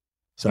big.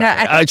 So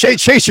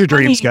chase your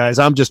dreams, guys.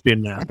 I'm just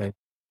being nasty.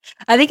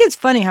 I think it's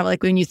funny how,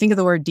 like, when you think of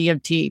the word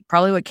DMT,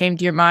 probably what came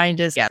to your mind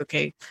is,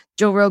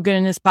 Joe Rogan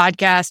in his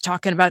podcast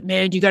talking about,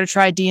 man, you got to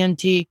try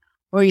DMT.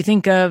 Or you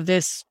think of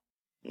this,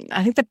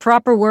 I think the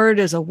proper word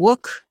is a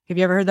wook. Have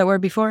you ever heard that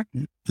word before?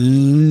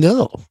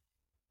 No.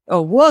 A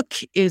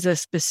wook is a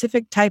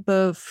specific type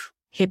of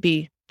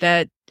hippie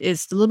that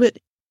is a little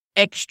bit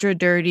extra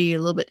dirty, a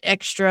little bit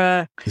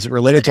extra. Is it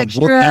related to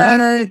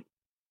wook?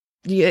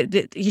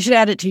 You should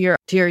add it to your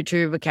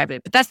vocabulary.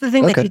 But that's the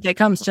thing that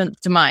comes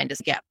to mind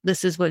is,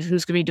 this is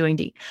who's going to be doing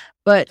D.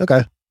 But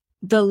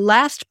the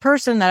last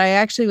person that I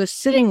actually was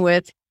sitting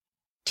with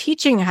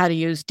teaching how to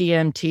use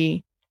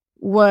DMT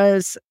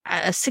was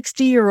a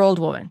 60-year-old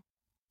woman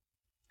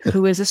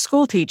who is a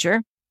school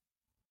teacher.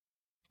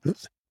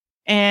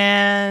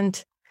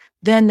 And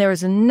then there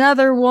was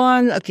another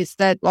one. Okay, so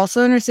that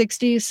also in her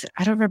 60s.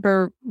 I don't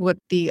remember what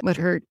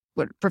her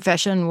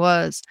profession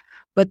was,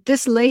 but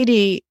this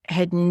lady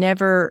had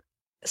never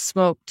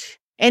smoked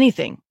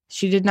anything.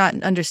 She did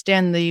not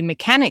understand the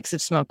mechanics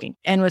of smoking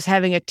and was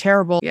having a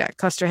terrible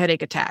cluster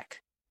headache attack.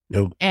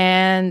 Nope.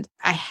 And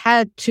I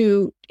had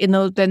to, in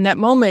that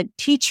moment,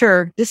 teach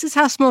her, this is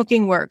how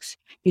smoking works.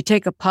 You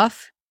take a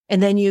puff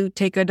and then you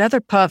take another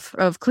puff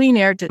of clean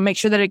air to make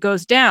sure that it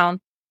goes down,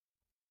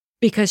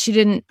 because she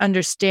didn't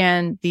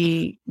understand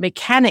the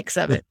mechanics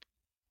of it.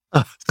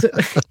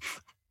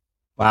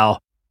 Wow.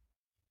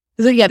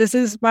 So yeah, this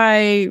is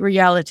my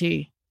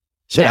reality.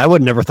 Shit, I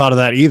would never thought of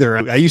that either.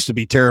 I used to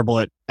be terrible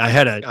at,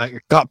 I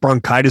got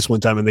bronchitis one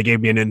time and they gave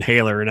me an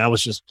inhaler and I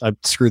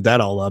screwed that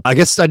all up. I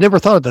guess I never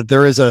thought that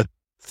there is a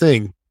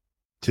thing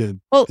to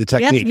the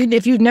technique. Yeah,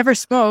 if you've never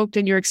smoked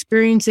and you're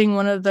experiencing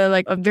one of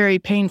the, a very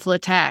painful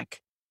attack,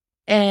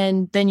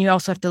 and then you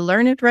also have to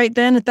learn it right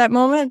then at that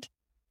moment.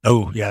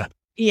 Oh, yeah.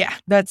 Yeah,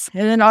 and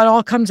then it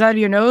all comes out of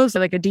your nose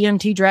like a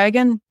DMT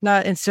dragon,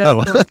 not instead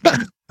of.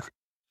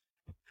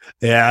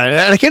 Yeah,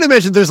 and I can't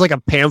imagine there's like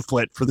a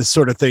pamphlet for this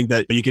sort of thing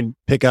that you can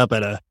pick up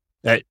at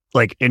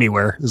like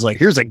anywhere. It's like,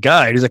 here's a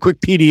guide, here's a quick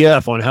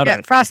PDF on how to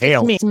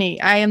inhale. It's me.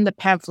 I am the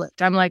pamphlet.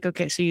 I'm like,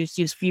 okay, so you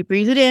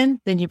breathe it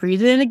in, then you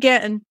breathe it in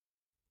again,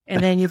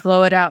 and then you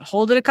blow it out.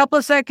 Hold it a couple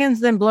of seconds,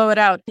 then blow it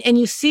out. And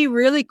you see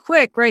really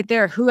quick right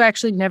there who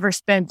actually never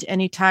spent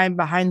any time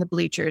behind the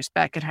bleachers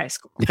back in high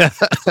school. Yeah.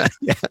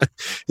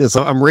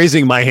 So I'm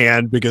raising my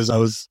hand because I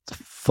was a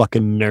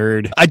fucking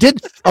nerd. I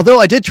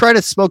did try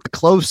to smoke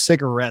clove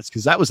cigarettes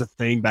because that was a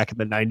thing back in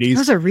the 90s.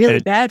 Those are really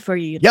bad for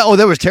you. Yeah. Oh,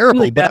 that was terrible.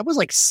 Really but I was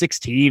like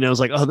 16. I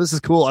was like, oh, this is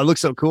cool. I look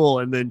so cool.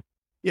 And then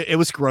it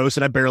was gross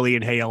and I barely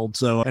inhaled.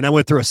 And I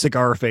went through a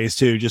cigar phase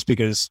too, just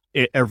because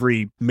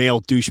every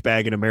male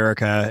douchebag in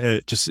America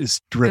it just is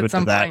driven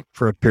to that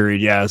for a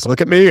period. Yeah. So look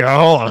at me.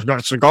 Oh, I've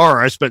got a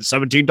cigar. I spent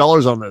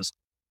 $17 on this.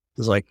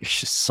 I was like,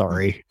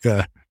 sorry.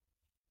 Yeah.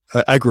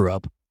 I grew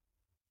up.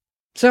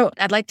 So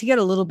I'd like to get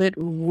a little bit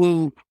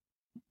woo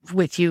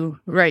with you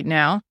right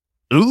now.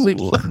 Ooh.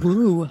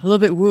 Woo, a little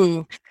bit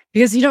woo.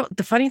 Because,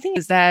 the funny thing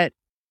is that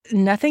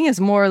nothing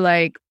is more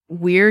like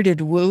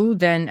weirded woo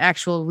than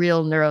actual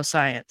real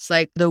neuroscience.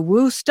 Like the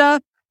woo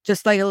stuff,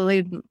 just like a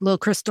little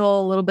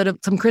crystal, a little bit of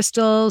some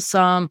crystals,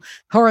 some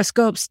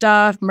horoscope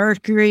stuff,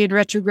 Mercury and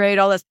retrograde,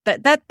 all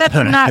that's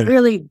not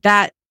really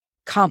that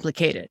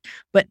complicated.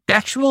 But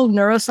actual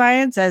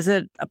neuroscience as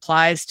it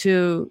applies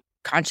to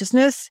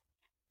consciousness,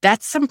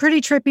 that's some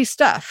pretty trippy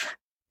stuff.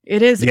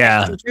 It is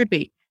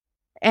trippy.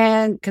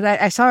 And because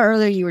I saw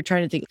earlier you were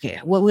trying to think, okay,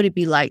 what would it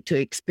be like to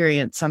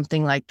experience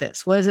something like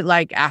this? What is it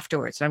like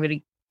afterwards? And I'm going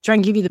to try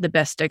and give you the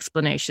best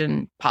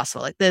explanation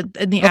possible. Like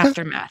in the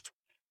aftermath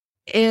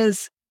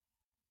is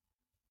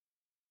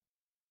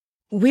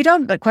we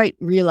don't quite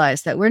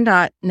realize that we're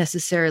not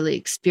necessarily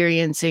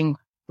experiencing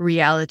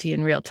reality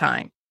in real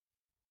time.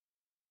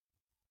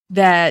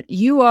 That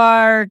you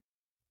are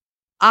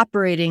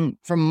operating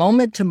from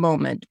moment to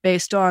moment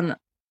based on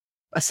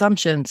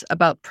assumptions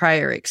about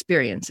prior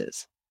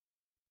experiences.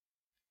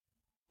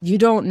 You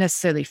don't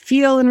necessarily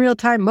feel in real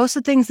time. Most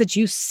of the things that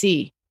you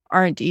see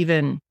aren't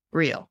even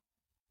real.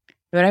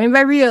 What I mean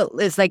by real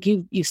is like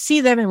you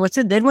see them and what's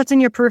in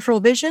your peripheral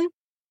vision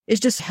is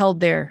just held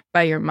there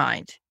by your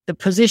mind. The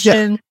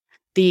position,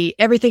 the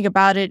everything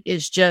about it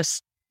is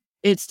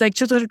it's like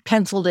just sort of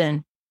penciled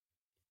in.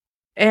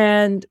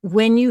 And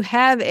when you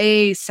have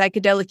a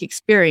psychedelic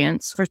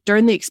experience,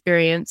 during the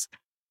experience,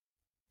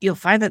 you'll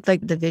find that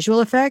like the visual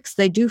effects,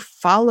 they do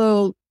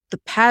follow the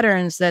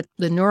patterns that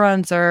the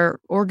neurons are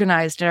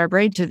organized in our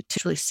brain to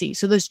actually see.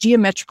 So those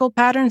geometrical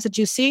patterns that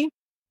you see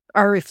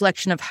are a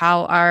reflection of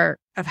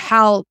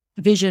how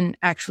vision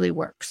actually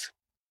works.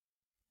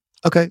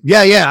 Okay.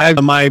 Yeah. I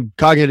have my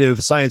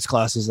cognitive science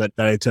classes that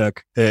I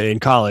took in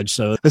college.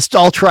 So it's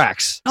all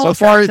tracks. So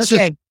far, it's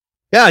okay.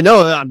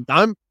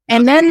 I'm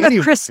and then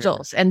the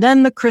crystals.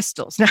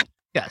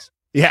 Yes.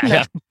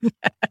 Yeah.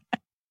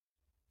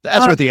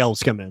 That's where the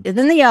elves come in. And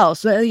then the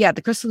elves.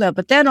 The crystal.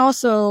 But then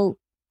also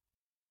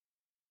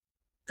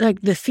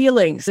like the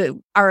feelings,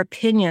 our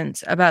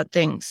opinions about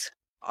things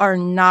are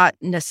not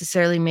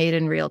necessarily made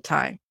in real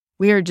time.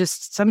 We are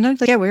just sometimes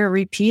we're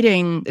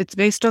repeating. It's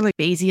based on like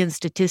Bayesian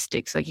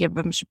statistics. Like you have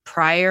a bunch of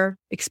prior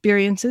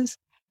experiences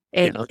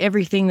and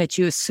everything that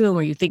you assume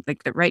or you think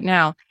like that right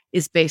now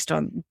is based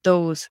on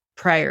those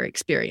prior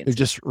experiences.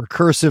 You're just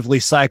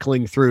recursively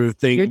cycling through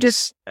things. You're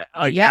just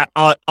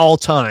at all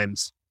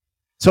times.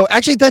 So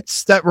actually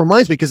that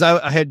reminds me because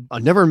I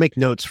never make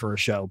notes for a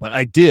show, but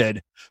I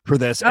did for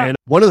this. And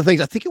one of the things,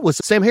 I think it was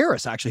Sam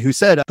Harris actually, who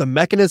said the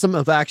mechanism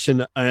of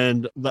action,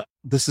 and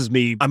this is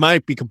me, I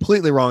might be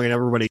completely wrong and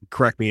everybody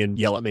correct me and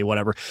yell at me,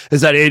 whatever,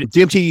 is that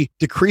DMT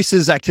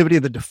decreases activity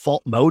of the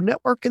default mode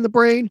network in the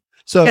brain.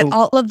 So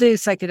all of the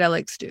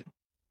psychedelics do.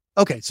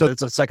 Okay, so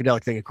it's a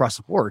psychedelic thing across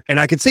the board. And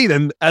I can see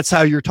then that's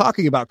how you're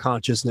talking about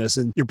consciousness,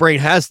 and your brain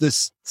has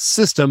this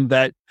system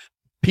that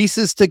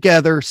pieces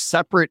together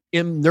separate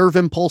nerve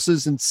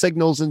impulses and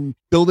signals and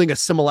building a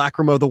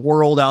simulacrum of the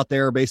world out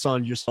there based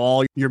on just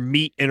all your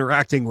meat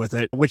interacting with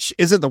it, which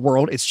isn't the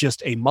world. It's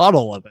just a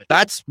model of it.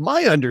 That's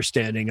my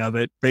understanding of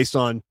it based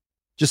on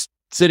just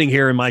sitting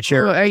here in my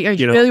chair. Are you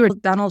familiar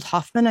with Donald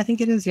Hoffman? I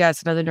think it is. Yeah,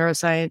 it's another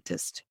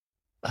neuroscientist.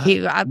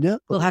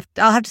 I'll have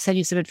to send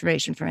you some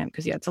information from him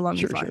because it's along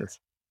these lines. Sure.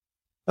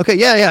 Okay,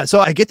 yeah. So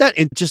I get that,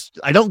 and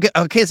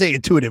I can't say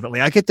intuitively.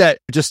 I get that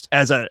just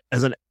as an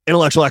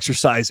intellectual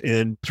exercise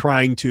in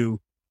trying to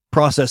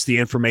process the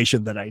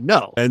information that I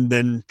know. And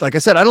then, like I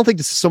said, I don't think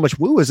this is so much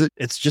woo as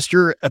it's just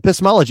your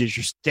epistemology, it's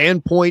your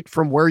standpoint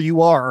from where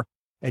you are,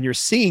 and you're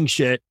seeing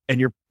shit and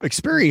you're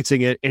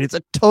experiencing it, and it's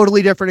a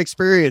totally different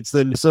experience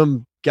than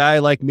some guy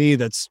like me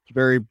that's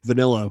very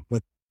vanilla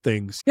with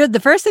things.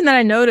 The first thing that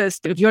I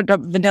noticed, if you're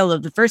vanilla,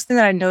 the first thing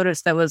that I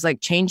noticed that was like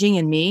changing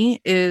in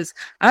me is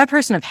I'm a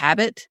person of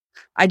habit.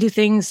 I do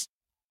things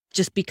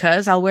just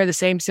because. I'll wear the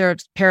same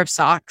pair of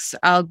socks.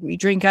 I'll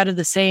drink out of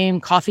the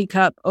same coffee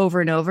cup over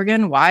and over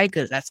again. Why?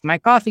 Because that's my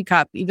coffee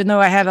cup. Even though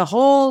I have a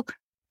whole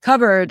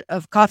cupboard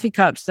of coffee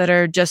cups that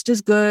are just as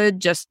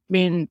good,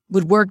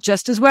 would work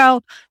just as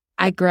well,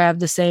 I grab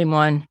the same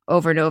one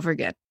over and over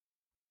again.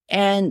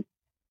 And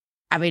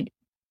I mean,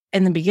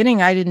 in the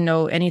beginning, I didn't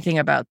know anything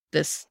about the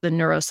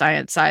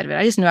neuroscience side of it.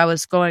 I just knew I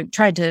was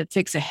trying to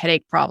fix a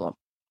headache problem.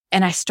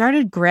 And I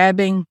started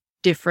grabbing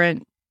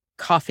different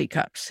coffee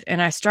cups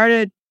and I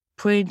started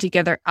putting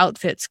together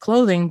outfits,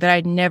 clothing that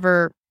I'd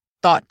never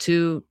thought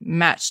to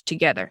match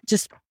together.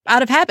 Just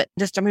out of habit.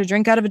 I'm going to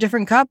drink out of a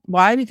different cup.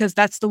 Why? Because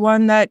that's the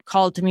one that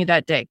called to me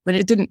that day. But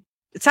it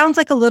sounds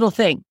like a little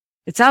thing.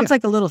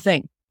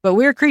 But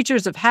we're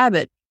creatures of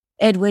habit.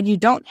 And when you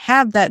don't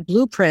have that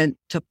blueprint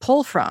to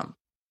pull from,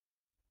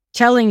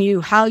 telling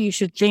you how you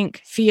should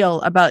think, feel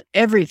about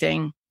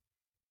everything,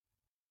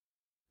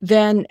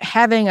 then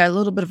having a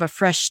little bit of a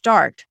fresh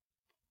start.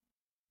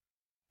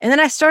 And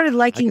then I started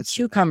liking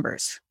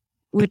cucumbers,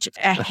 which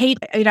I hate.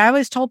 I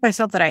always told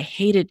myself that I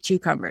hated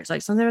cucumbers,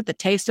 like something about the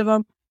taste of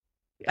them.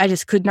 I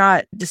just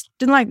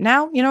didn't like.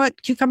 Now, you know what?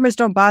 Cucumbers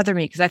don't bother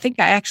me because I think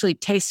I actually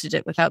tasted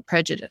it without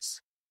prejudice.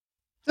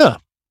 Yeah.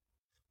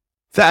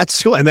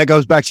 That's cool. And that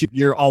goes back to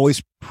you're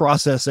always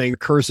processing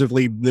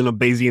cursively in a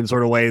Bayesian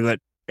sort of way that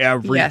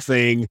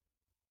everything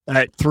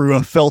through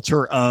a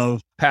filter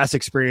of past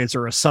experience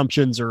or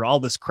assumptions or all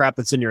this crap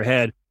that's in your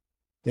head,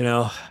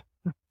 Yeah.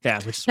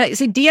 Now, you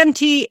see,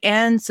 DMT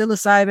and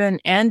psilocybin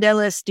and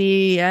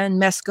LSD and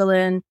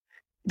mescaline,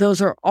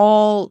 those are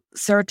all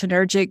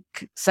serotonergic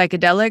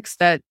psychedelics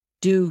that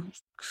do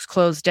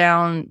close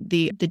down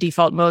the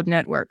default mode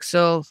network.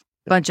 So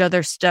a bunch of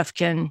other stuff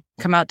can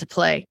come out to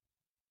play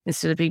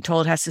instead of being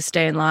told it has to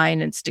stay in line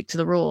and stick to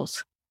the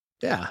rules.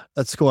 Yeah,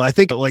 that's cool. I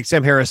think like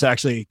Sam Harris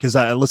actually, because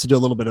I listened to a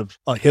little bit of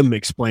him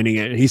explaining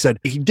it, and he said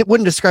he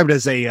wouldn't describe it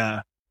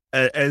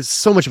as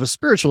so much of a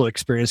spiritual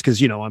experience because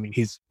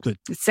he's the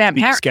Sam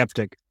Harris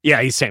skeptic.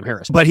 Yeah, he's Sam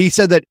Harris, but he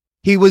said that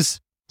he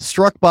was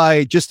struck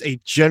by just a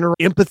general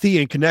empathy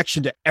and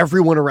connection to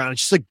everyone around.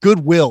 It's just a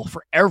goodwill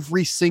for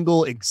every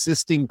single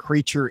existing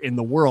creature in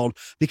the world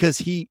because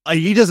he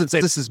doesn't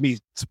say this is me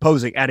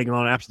supposing adding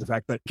on after the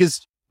fact, but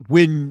because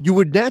when you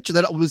would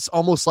naturally, that was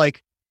almost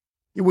like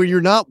when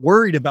you're not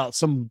worried about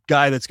some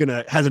guy that's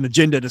has an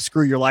agenda to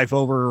screw your life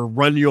over or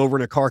run you over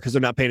in a car because they're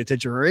not paying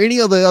attention or any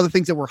of the other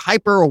things that we're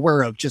hyper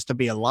aware of just to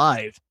be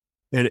alive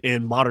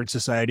in modern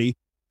society.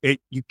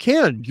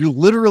 You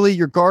literally,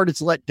 your guard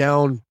is let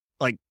down,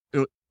 like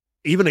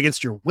even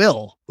against your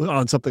will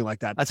on something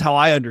like that. That's how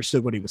I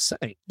understood what he was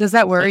saying. Does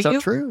that worry you? That's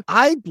not true.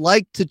 I'd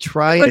like to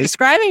try it.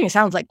 Describing it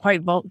sounds like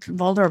quite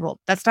vulnerable.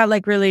 That's not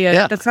like really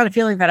that's not a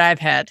feeling that I've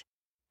had.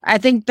 I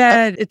think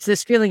that it's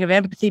this feeling of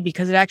empathy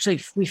because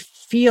we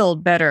feel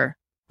better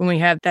when we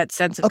have that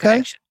sense of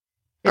connection.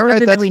 It's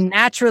something that we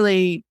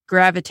naturally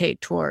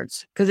gravitate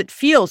towards because it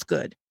feels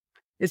good.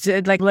 It's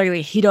like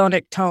literally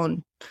hedonic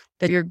tone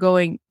that you're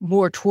going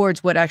more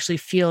towards what actually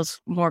feels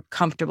more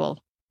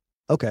comfortable.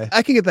 Okay.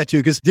 I can get that too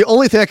because the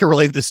only thing I can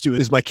relate this to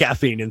is my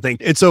caffeine and thing.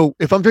 And so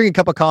if I'm drinking a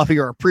cup of coffee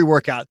or a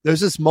pre-workout, there's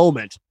this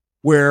moment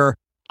where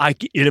I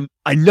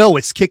know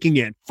it's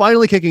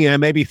finally kicking in,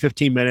 maybe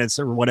 15 minutes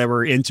or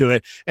whatever into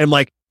it. And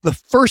like the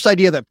first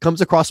idea that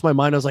comes across my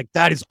mind, I was like,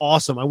 that is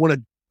awesome.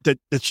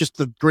 That's just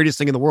the greatest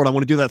thing in the world. I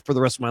want to do that for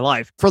the rest of my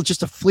life for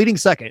just a fleeting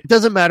second. It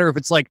doesn't matter if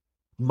it's like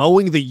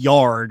mowing the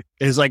yard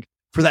is like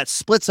for that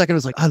split second,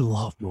 it's like, I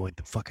love mowing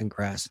the fucking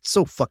grass. It's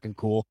so fucking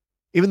cool.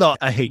 Even though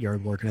I hate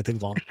yard work and I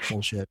think it's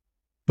bullshit.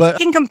 But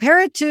you can compare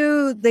it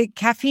to the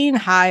caffeine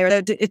high,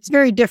 it's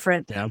very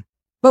different. Yeah.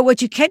 But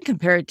what you can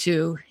compare it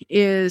to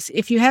is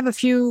if you have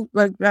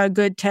a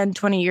good 10,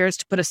 20 years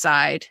to put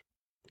aside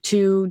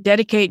to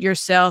dedicate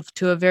yourself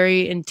to a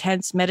very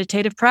intense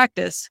meditative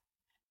practice,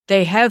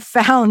 they have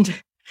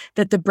found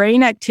that the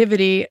brain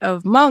activity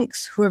of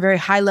monks who are very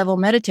high-level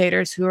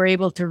meditators who are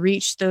able to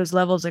reach those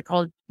levels are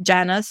called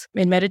jhanas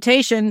in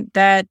meditation,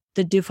 that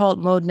the default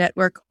mode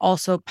network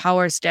also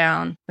powers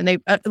down. When they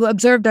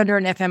observed under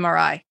an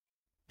fMRI,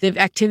 the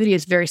activity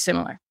is very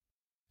similar.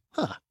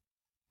 Huh.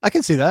 I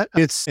can see that.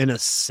 It's in a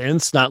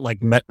sense, not like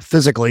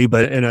physically,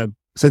 but in a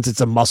sense,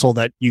 it's a muscle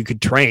that you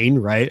could train,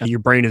 right? Your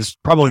brain is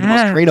probably the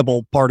most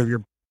trainable part of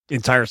your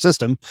entire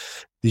system.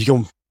 You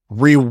can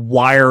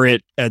rewire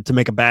it to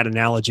make a bad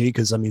analogy,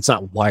 because I mean, it's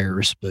not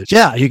wires, but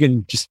yeah, you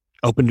can just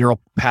open neural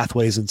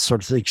pathways and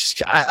sort of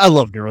things. I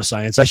love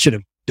neuroscience. I should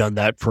have done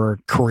that for a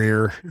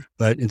career,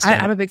 but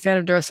instead, I'm a big fan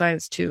of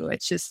neuroscience too.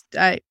 It's just,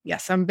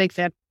 yes, I'm a big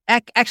fan.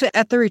 Actually,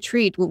 at the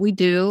retreat, what we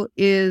do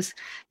is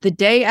the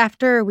day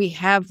after we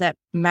have that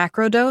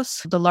macro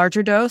dose, the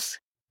larger dose,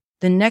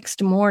 the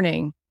next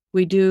morning,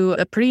 we do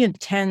a pretty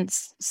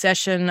intense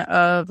session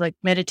of like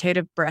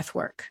meditative breath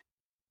work.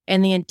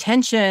 And the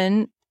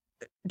intention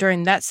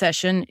during that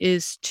session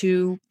is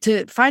to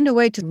find a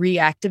way to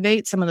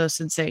reactivate some of those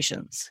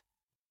sensations.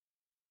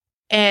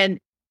 And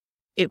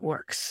it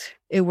works.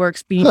 It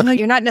works.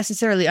 You're not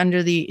necessarily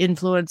under the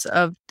influence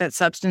of that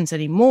substance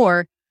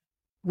anymore.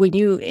 When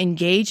you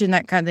engage in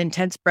that kind of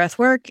intense breath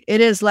work,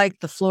 it is like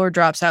the floor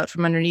drops out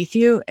from underneath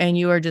you and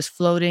you are just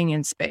floating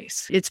in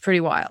space. It's pretty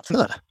wild.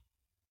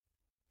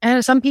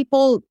 And some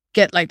people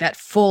get like that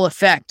full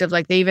effect of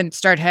like, they even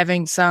start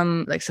having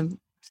some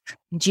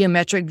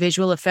geometric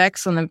visual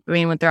effects on the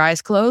brain with their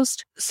eyes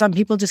closed. Some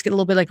people just get a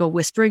little bit like a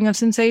whispering of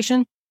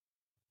sensation.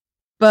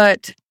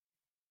 But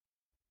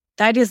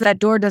the idea is that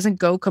door doesn't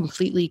go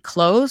completely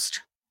closed.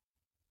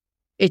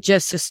 It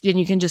just and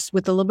you can just,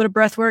 with a little bit of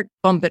breath work,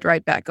 bump it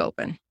right back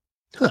open.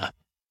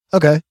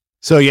 Okay.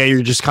 So yeah,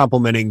 you're just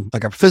complementing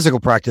like a physical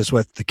practice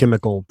with the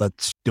chemical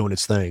that's doing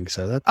its thing.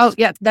 So that's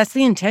that's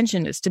the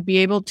intention, is to be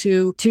able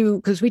to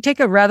because we take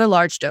a rather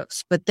large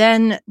dose, but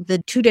then the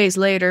 2 days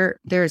later,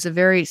 there's a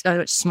very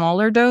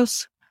smaller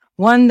dose.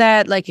 One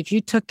that like if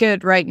you took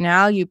it right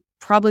now, you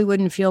probably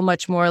wouldn't feel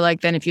much more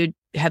like than if you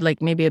had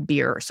like maybe a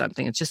beer or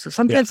something. It's just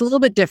something that's a little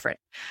bit different.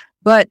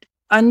 But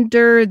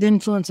under the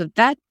influence of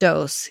that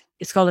dose,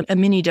 it's called a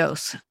mini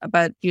dose,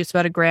 about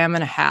 1.5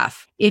 grams.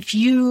 If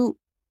you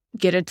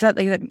get into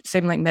that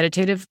same like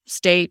meditative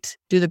state,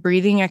 do the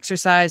breathing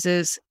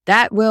exercises,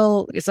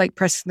 it's like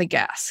pressing the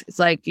gas. It's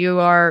like it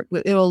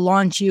will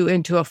launch you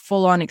into a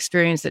full-on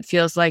experience that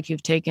feels like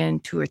you've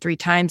taken 2 or 3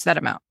 times that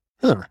amount.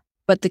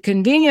 But the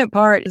convenient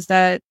part is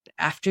that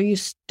after you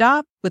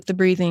stop with the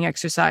breathing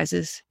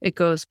exercises, it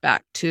goes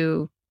back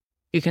to,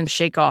 you can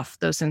shake off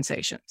those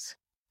sensations.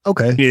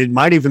 Okay. It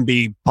might even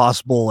be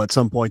possible at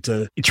some point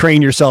to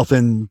train yourself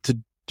in to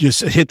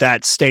just hit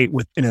that state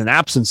in an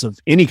absence of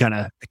any kind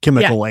of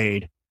chemical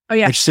aid. Oh,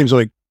 yeah. Which seems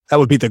like that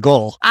would be the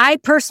goal. I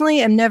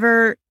personally am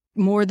never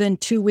more than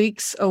 2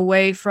 weeks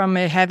away from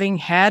having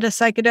had a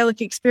psychedelic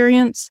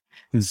experience.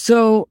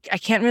 So I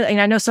can't really, and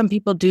I know some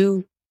people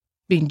do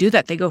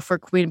that. They go for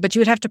queen, but you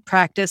would have to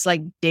practice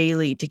like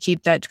daily to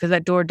keep that, because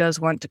that door does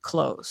want to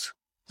close.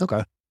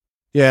 Okay.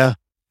 Yeah.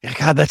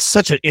 God, that's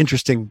such an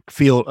interesting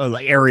field,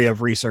 area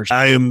of research.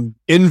 I am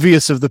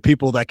envious of the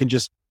people that can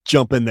just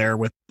jump in there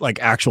with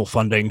like actual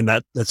funding and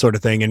that sort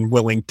of thing, and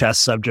willing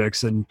test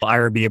subjects and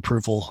IRB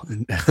approval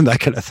and that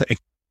kind of thing.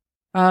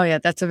 Oh yeah,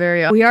 that's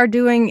we are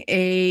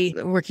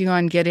working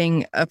on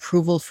getting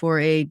approval for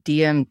a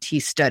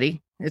DMT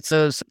study. It's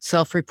those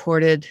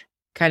self-reported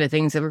kind of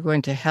things that we're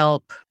going to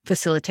help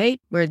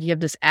facilitate, where you have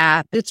this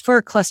app. It's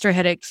for cluster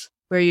headaches,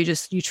 where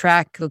you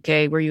track,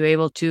 okay, were you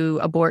able to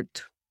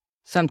abort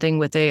something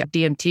with a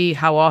DMT?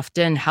 How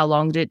often? How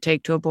long did it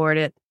take to abort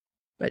it?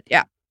 But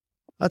yeah.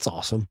 That's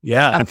awesome.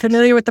 Yeah. I'm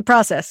familiar with the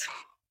process.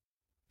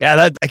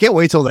 Yeah, I can't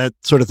wait till that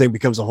sort of thing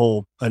becomes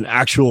an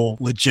actual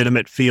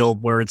legitimate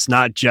field, where it's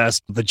not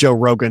just the Joe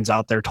Rogans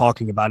out there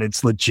talking about it.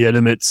 It's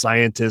legitimate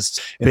scientists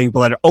and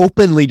people that are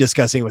openly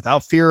discussing it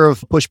without fear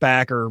of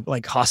pushback or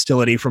like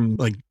hostility from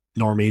like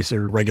normies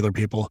or regular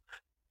people.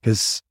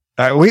 Because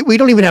we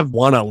don't even have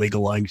one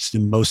legalized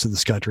in most of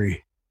this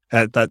country.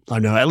 That I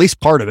know, at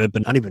least part of it,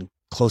 but not even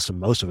close to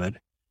most of it.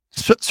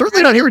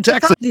 Certainly not here in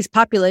Texas. These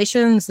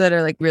populations that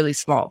are like really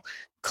small.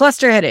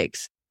 Cluster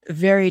headaches,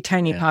 very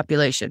tiny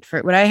population.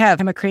 For what I have,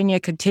 hemicrania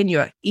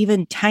continua,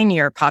 even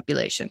tinier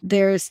population.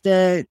 There's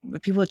the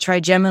people with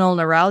trigeminal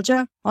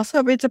neuralgia.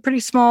 Also, it's a pretty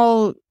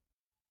small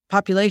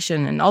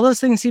population, and all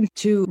those things seem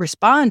to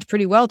respond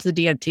pretty well to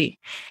the DMT.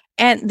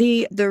 And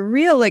the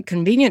real like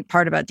convenient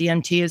part about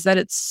DMT is that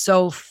it's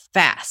so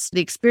fast.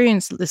 The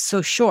experience is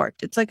so short.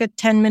 It's like a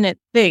 10-minute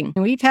thing.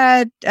 And we've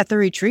had at the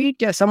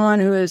retreat, someone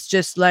who is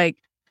just like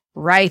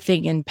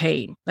writhing in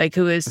pain, like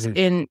who is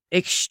in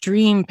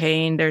extreme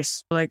pain.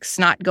 There's like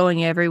snot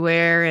going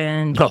everywhere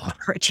and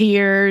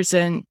tears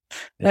and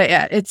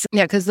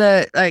because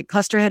the like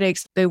cluster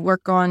headaches, they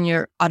work on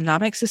your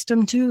autonomic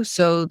system too.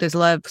 So there's a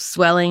lot of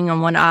swelling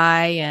on one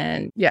eye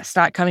and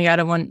snot coming out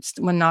of one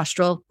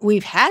nostril.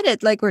 We've had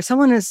it like where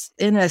someone is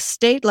in a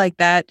state like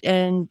that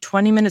and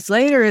 20 minutes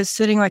later is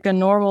sitting like a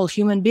normal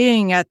human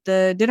being at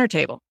the dinner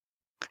table.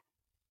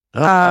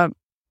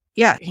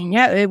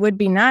 It would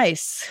be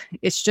nice.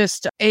 It's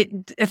just, I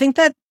think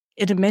that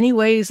in many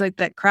ways, like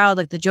that crowd,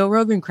 like the Joe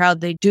Rogan crowd,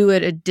 they do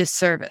it a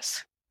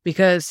disservice,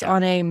 because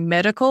on a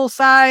medical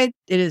side,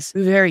 it is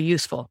very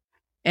useful.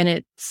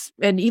 And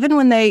even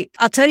when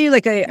I'll tell you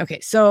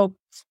so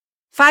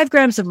 5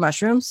 grams of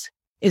mushrooms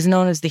is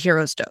known as the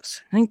hero's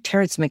dose. I think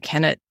Terence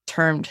McKenna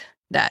termed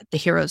that the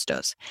hero's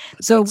dose.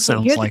 So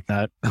sounds like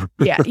that.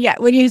 yeah.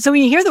 When you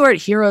hear the word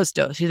hero's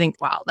dose, you think,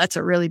 wow, that's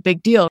a really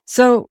big deal.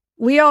 So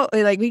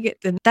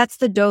that's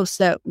the dose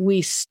that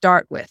we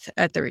start with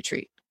at the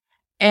retreat.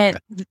 And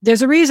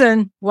there's a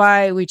reason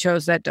why we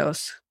chose that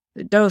dose.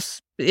 The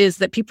dose is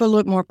that people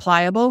look more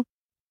pliable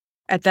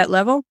at that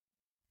level.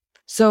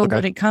 So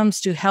when it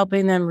comes to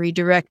helping them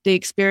redirect the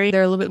experience,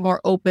 they're a little bit more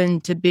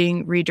open to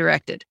being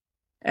redirected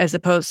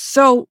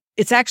so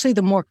it's actually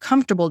the more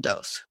comfortable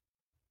dose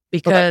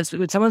because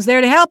when someone's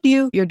there to help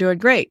you, you're doing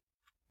great.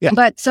 Yeah.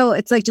 But so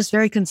it's like just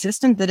very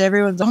consistent that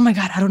everyone's, oh my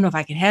God, I don't know if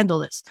I can handle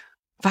this.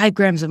 5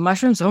 grams of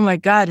mushrooms. Oh my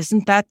God,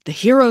 isn't that the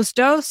hero's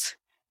dose?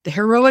 The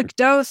heroic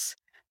dose?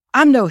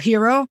 I'm no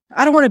hero.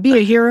 I don't want to be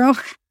a hero.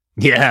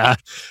 Yeah.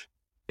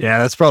 Yeah,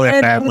 that's probably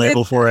a bad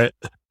label for it.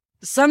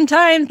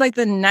 Sometimes, like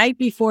the night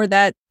before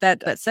that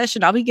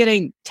session, I'll be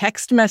getting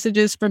text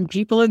messages from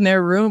people in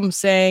their room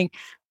saying,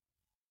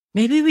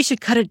 maybe we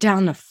should cut it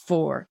down to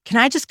 4. Can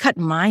I just cut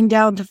mine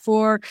down to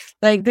 4?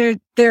 Like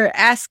they're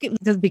asking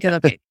because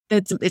okay,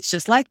 it's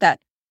just like that.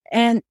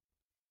 And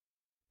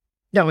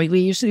no, we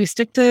usually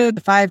stick to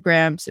the 5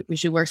 grams. It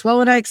usually works well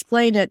when I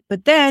explain it,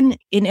 but then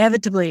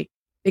inevitably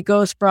it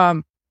goes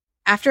from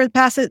after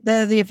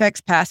the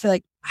effects pass. They're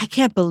like, I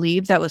can't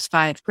believe that was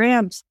 5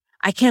 grams.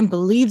 I can't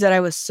believe that I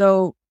was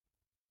so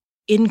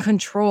in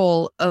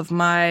control of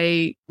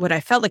what I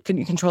felt like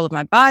in control of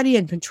my body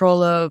and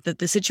control of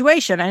the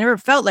situation. I never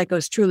felt like I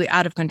was truly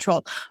out of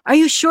control. Are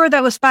you sure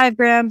that was 5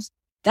 grams?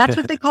 That's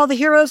what they call the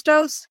hero's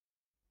dose.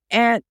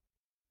 And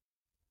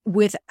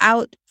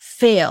without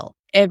fail,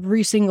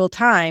 every single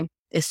time,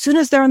 as soon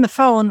as they're on the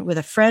phone with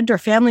a friend or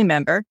family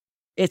member,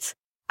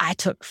 I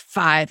took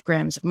 5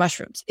 grams of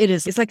mushrooms.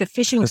 It's like a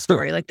fishing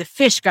story. Like the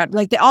fish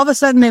all of a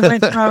sudden they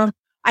went from,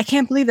 I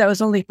can't believe that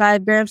was only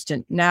 5 grams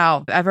to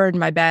now I've earned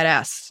my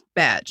badass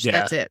badge. Yeah.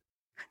 That's it.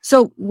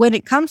 So when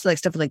it comes to like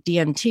stuff like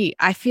DMT,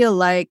 I feel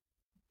like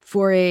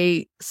for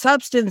a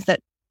substance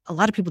that a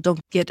lot of people don't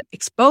get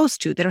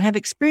exposed to, they don't have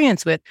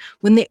experience with,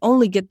 when they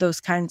only get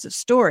those kinds of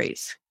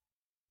stories,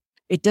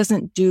 it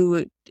doesn't do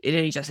it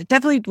any justice. It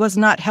definitely was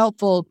not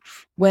helpful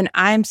when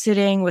I'm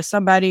sitting with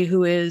somebody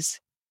who is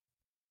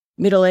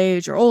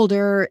middle-aged or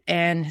older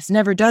and has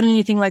never done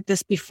anything like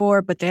this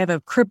before, but they have a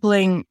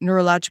crippling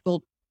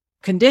neurological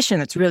condition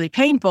that's really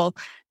painful.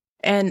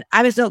 And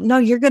I was like, no,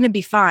 you're going to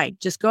be fine.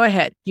 Just go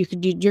ahead.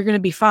 You're going to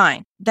be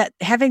fine. That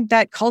having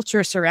that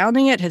culture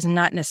surrounding it has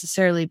not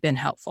necessarily been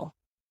helpful.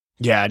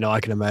 Yeah, no, I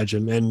can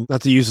imagine. And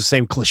not to use the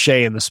same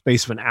cliche in the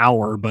space of an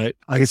hour, but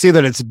I can see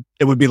that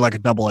it would be like a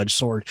double-edged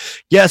sword.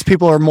 Yes,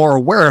 people are more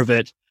aware of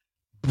it,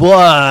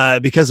 but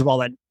because of all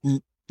that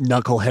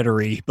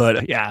knuckleheadery,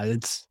 but yeah,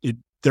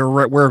 they're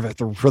aware of it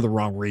for the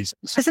wrong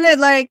reasons. Isn't it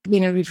like,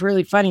 it's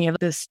really funny.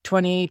 This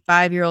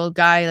 25-year-old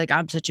guy, like,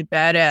 I'm such a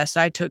badass.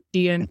 I took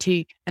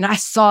DMT and I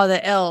saw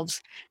the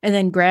elves. And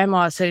then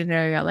grandma sitting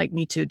there like,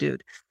 me too,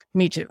 dude.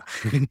 Me too.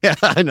 Yeah,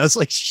 and I was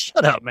like,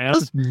 shut up, man. I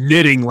was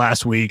knitting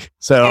last week.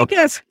 So I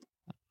guess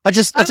I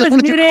was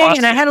knitting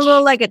and I had a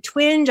little like a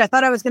twinge. I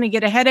thought I was going to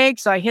get a headache.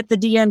 So I hit the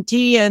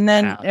DMT and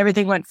then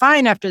everything went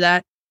fine after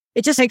that.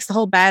 It just takes the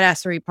whole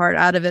badassery part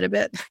out of it a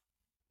bit.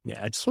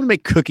 Yeah, I just want to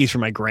make cookies for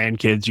my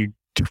grandkids, you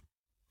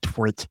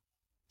twit.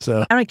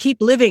 So I want to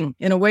keep living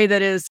in a way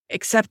that is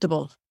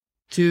acceptable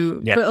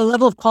to a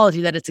level of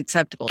quality that it's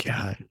acceptable.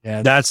 God,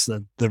 yeah, that's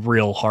the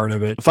real heart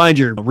of it. Find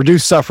your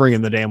reduce suffering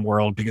in the damn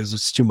world because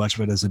it's too much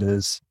of it as it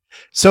is.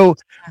 So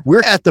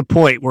we're at the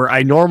point where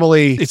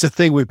it's a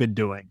thing we've been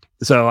doing.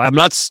 So I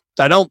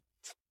don't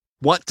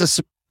want to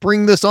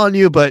spring this on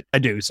you, but I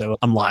do. So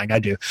I'm lying. I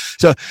do.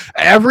 So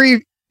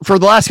for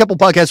the last couple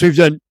podcasts we've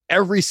done,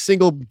 every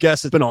single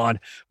guest that's been on,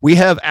 we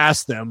have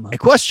asked them a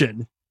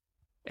question.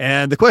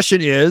 And the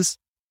question is,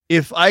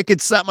 if I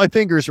could snap my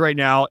fingers right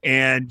now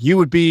and you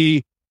would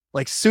be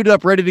like suited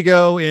up, ready to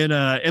go in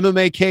a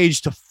MMA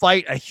cage to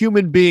fight a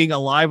human being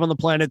alive on the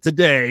planet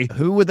today,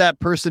 who would that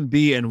person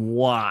be and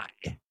why?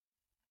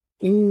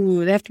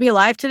 Ooh, they have to be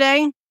alive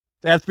today?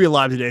 They have to be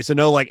alive today. So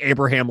no like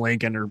Abraham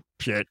Lincoln or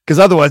shit. Because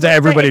otherwise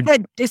everybody...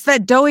 It's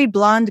that doughy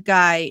blonde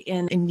guy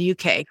in the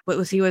UK.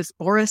 He was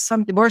Boris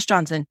something? Boris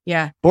Johnson.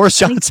 Yeah. Boris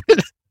Johnson.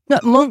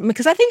 No,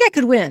 because I think I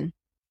could win.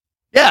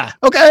 Yeah.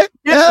 Okay.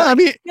 Yeah. I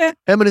mean, him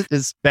and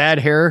his bad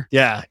hair.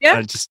 Yeah.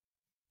 Yeah.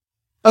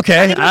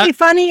 Okay. I think it would be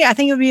funny. I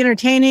think it would be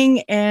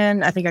entertaining,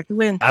 and I think I could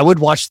win. I would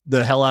watch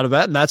the hell out of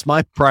that, and that's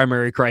my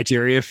primary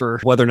criteria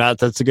for whether or not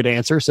that's a good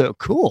answer. So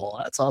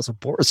cool. That's awesome.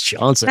 Boris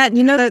Johnson.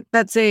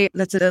 That's a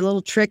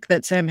little trick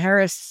that Sam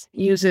Harris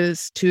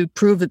uses to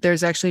prove that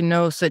there's actually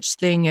no such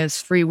thing as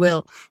free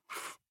will.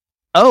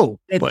 Oh.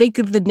 They think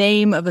of the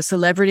name of a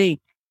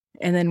celebrity.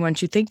 And then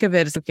once you think of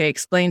it, it's okay,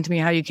 explain to me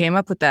how you came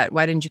up with that.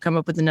 Why didn't you come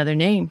up with another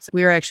name? So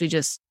we were actually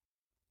just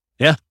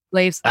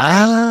slaves.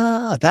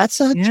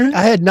 That's a trick.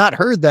 I had not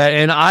heard that.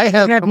 And I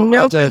have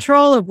no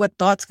control of what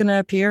thought's going to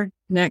appear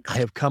next. I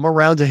have come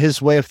around to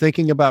his way of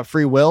thinking about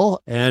free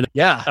will. And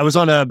I was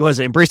on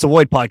Embrace the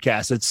Void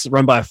podcast. It's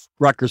run by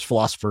Rutgers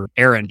philosopher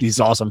Aaron. He's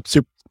awesome.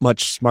 Super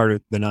much smarter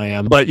than I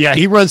am. But yeah,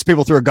 he runs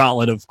people through a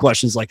gauntlet of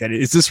questions like that.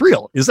 Is this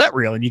real? Is that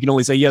real? And you can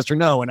only say yes or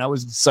no. And I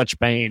was in such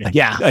pain.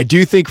 Yeah, I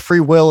do think free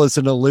will is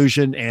an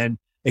illusion. And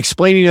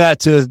explaining that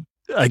to,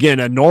 again,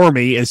 a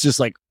normie is just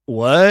like,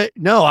 what?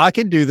 No, I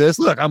can do this.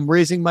 Look, I'm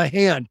raising my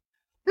hand.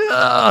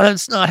 No,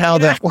 that's not how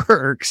that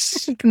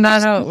works.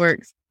 Not how it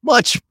works.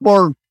 Much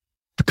more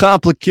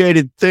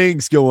complicated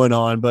things going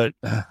on, but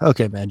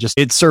okay, man, just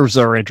it serves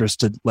our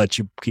interest to let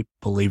you keep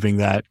believing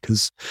that,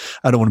 because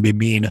I don't want to be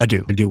mean. I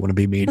do want to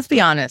be mean. Let's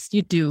be honest,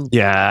 you do.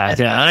 Yeah,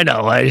 I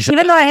know.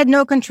 Even though I had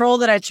no control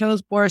that I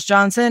chose Boris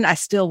Johnson, I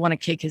still want to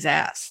kick his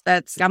ass.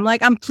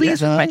 I'm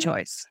pleased with my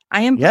choice.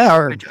 I am.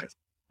 Yeah, pleased with my choice.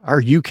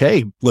 Our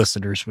UK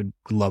listeners would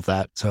love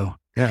that. So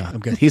yeah, I'm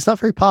good. He's not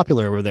very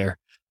popular over there.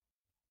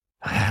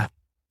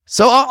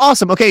 So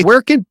awesome. Okay,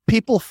 where can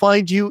people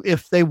find you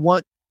if they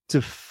want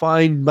to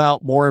find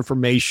out more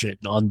information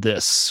on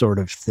this sort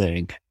of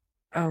thing?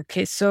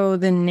 Okay, so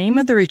the name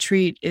of the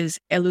retreat is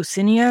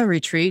Eleusinian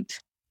Retreat.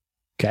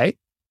 Okay.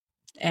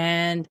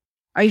 And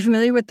are you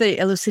familiar with the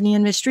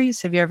Eleusinian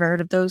mysteries? Have you ever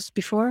heard of those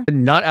before?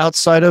 Not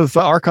outside of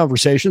our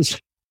conversations.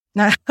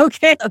 No.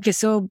 Okay.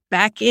 So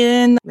back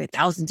in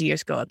thousands of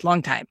years ago, a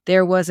long time,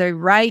 there was a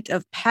rite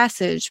of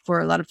passage for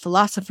a lot of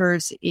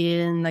philosophers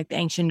in like the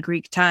ancient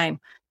Greek time,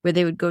 where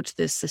they would go to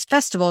this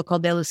festival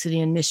called the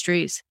Eleusinian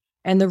Mysteries.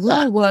 And the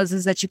rule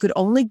is that you could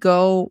only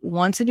go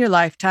once in your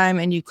lifetime,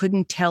 and you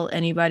couldn't tell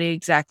anybody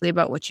exactly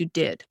about what you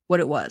did, what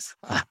it was.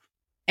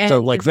 And so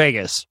like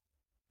Vegas,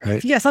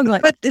 right? Yeah, something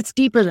like that. But it's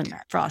deeper than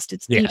that, Frost.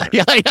 It's deeper.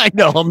 Yeah, I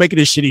know. I'm making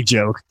a shitty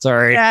joke.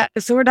 Sorry. Yeah.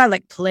 So we're not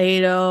like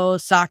Plato,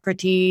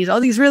 Socrates, all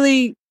these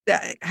really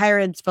higher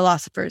end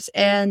philosophers.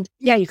 And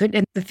yeah, you could.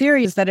 And the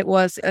theory is that it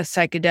was a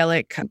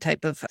psychedelic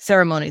type of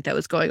ceremony that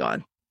was going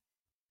on.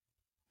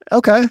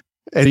 Okay.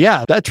 And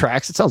yeah, that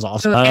tracks. It sounds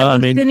awesome. So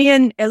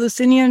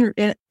Eleusinian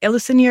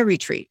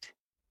Retreat.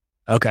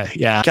 Okay.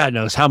 Yeah. God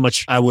knows how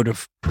much I would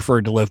have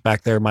preferred to live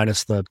back there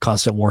minus the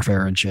constant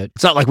warfare and shit.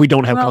 It's not like we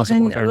don't have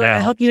constant warfare now. I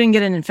hope you didn't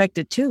get an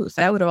infected too.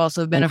 So that would have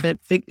also been a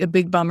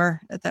big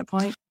bummer at that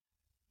point.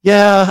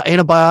 Yeah.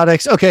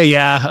 Antibiotics. Okay.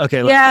 Yeah.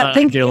 Okay. Yeah.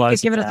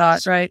 Give it a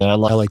thought. Right. I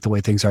like the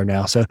way things are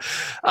now. So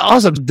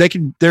awesome. Is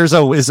there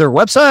a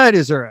website?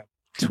 Is there a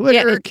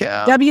Twitter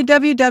account?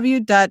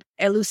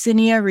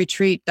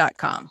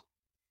 www.eleusiniaretreat.com.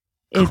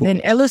 Cool.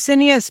 And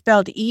Eleusinia is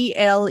spelled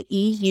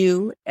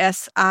ELEUSINIA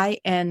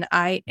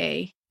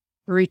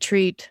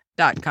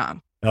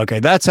retreat.com. Okay,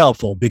 that's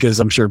helpful because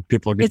I'm sure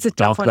people are going to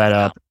dump that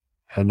up.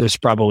 And there's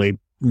probably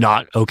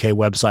not okay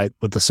website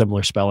with a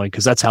similar spelling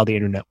because that's how the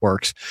internet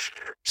works.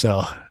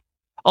 So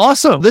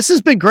awesome. This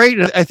has been great.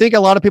 I think a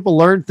lot of people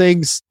learn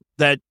things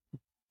that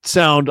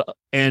sound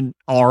and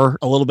are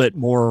a little bit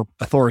more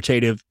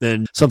authoritative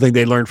than something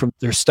they learned from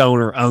their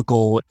stoner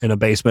uncle in a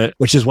basement,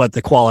 which is what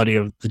the quality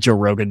of the Joe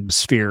Rogan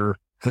sphere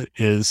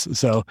is.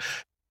 So,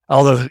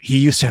 although he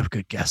used to have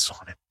good guests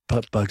on it,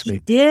 but bugs me. He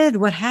did.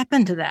 What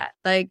happened to that?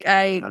 Like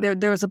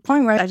there was a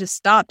point where I just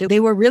stopped. They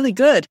were really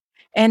good.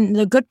 And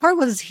the good part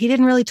was he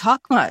didn't really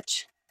talk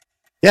much.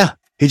 Yeah.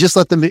 He just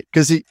let them,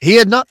 because he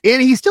had not, and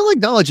he still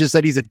acknowledges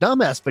that he's a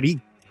dumbass, but he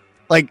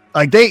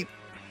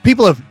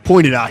people have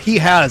pointed out he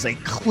has a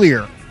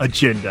clear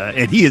agenda,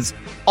 and he is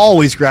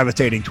always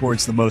gravitating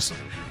towards the most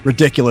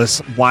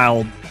ridiculous,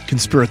 wild,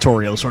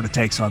 conspiratorial sort of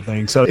takes on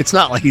things. So it's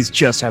not like he's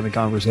just having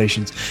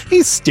conversations.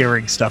 He's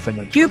steering stuff in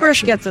the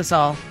Hubris gets us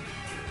all.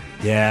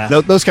 Yeah.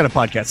 Those kind of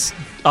podcasts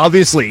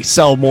obviously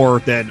sell more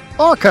than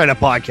our kind of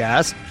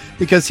podcast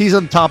because he's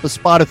on top of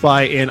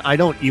Spotify, and I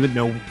don't even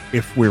know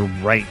if we're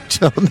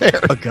ranked on there.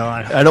 Oh,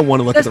 God. I don't want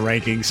to look at the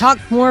rankings. Talk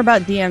more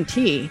about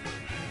DMT.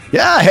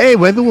 Yeah, hey,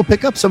 maybe we'll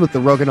pick up some of the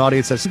Rogan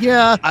audience that says,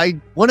 yeah, I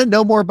want to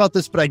know more about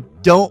this, but I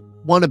don't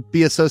want to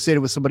be associated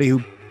with somebody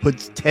who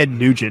puts Ted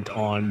Nugent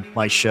on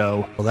my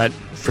show. Well, that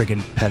friggin'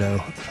 pedo.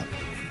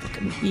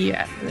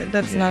 Yeah,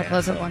 that's not a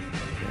pleasant one.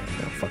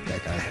 Yeah, no, fuck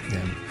that guy.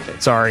 Man.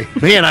 Sorry.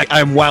 Man,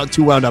 I'm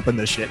too wound up in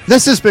this shit.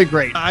 This has been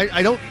great.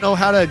 I don't know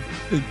how to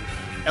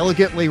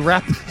elegantly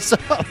wrap this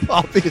up,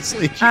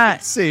 obviously.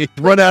 See,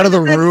 run out of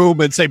the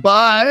room and say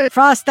bye.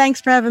 Frost, thanks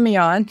for having me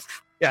on.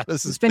 Yeah,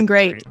 this has been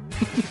great.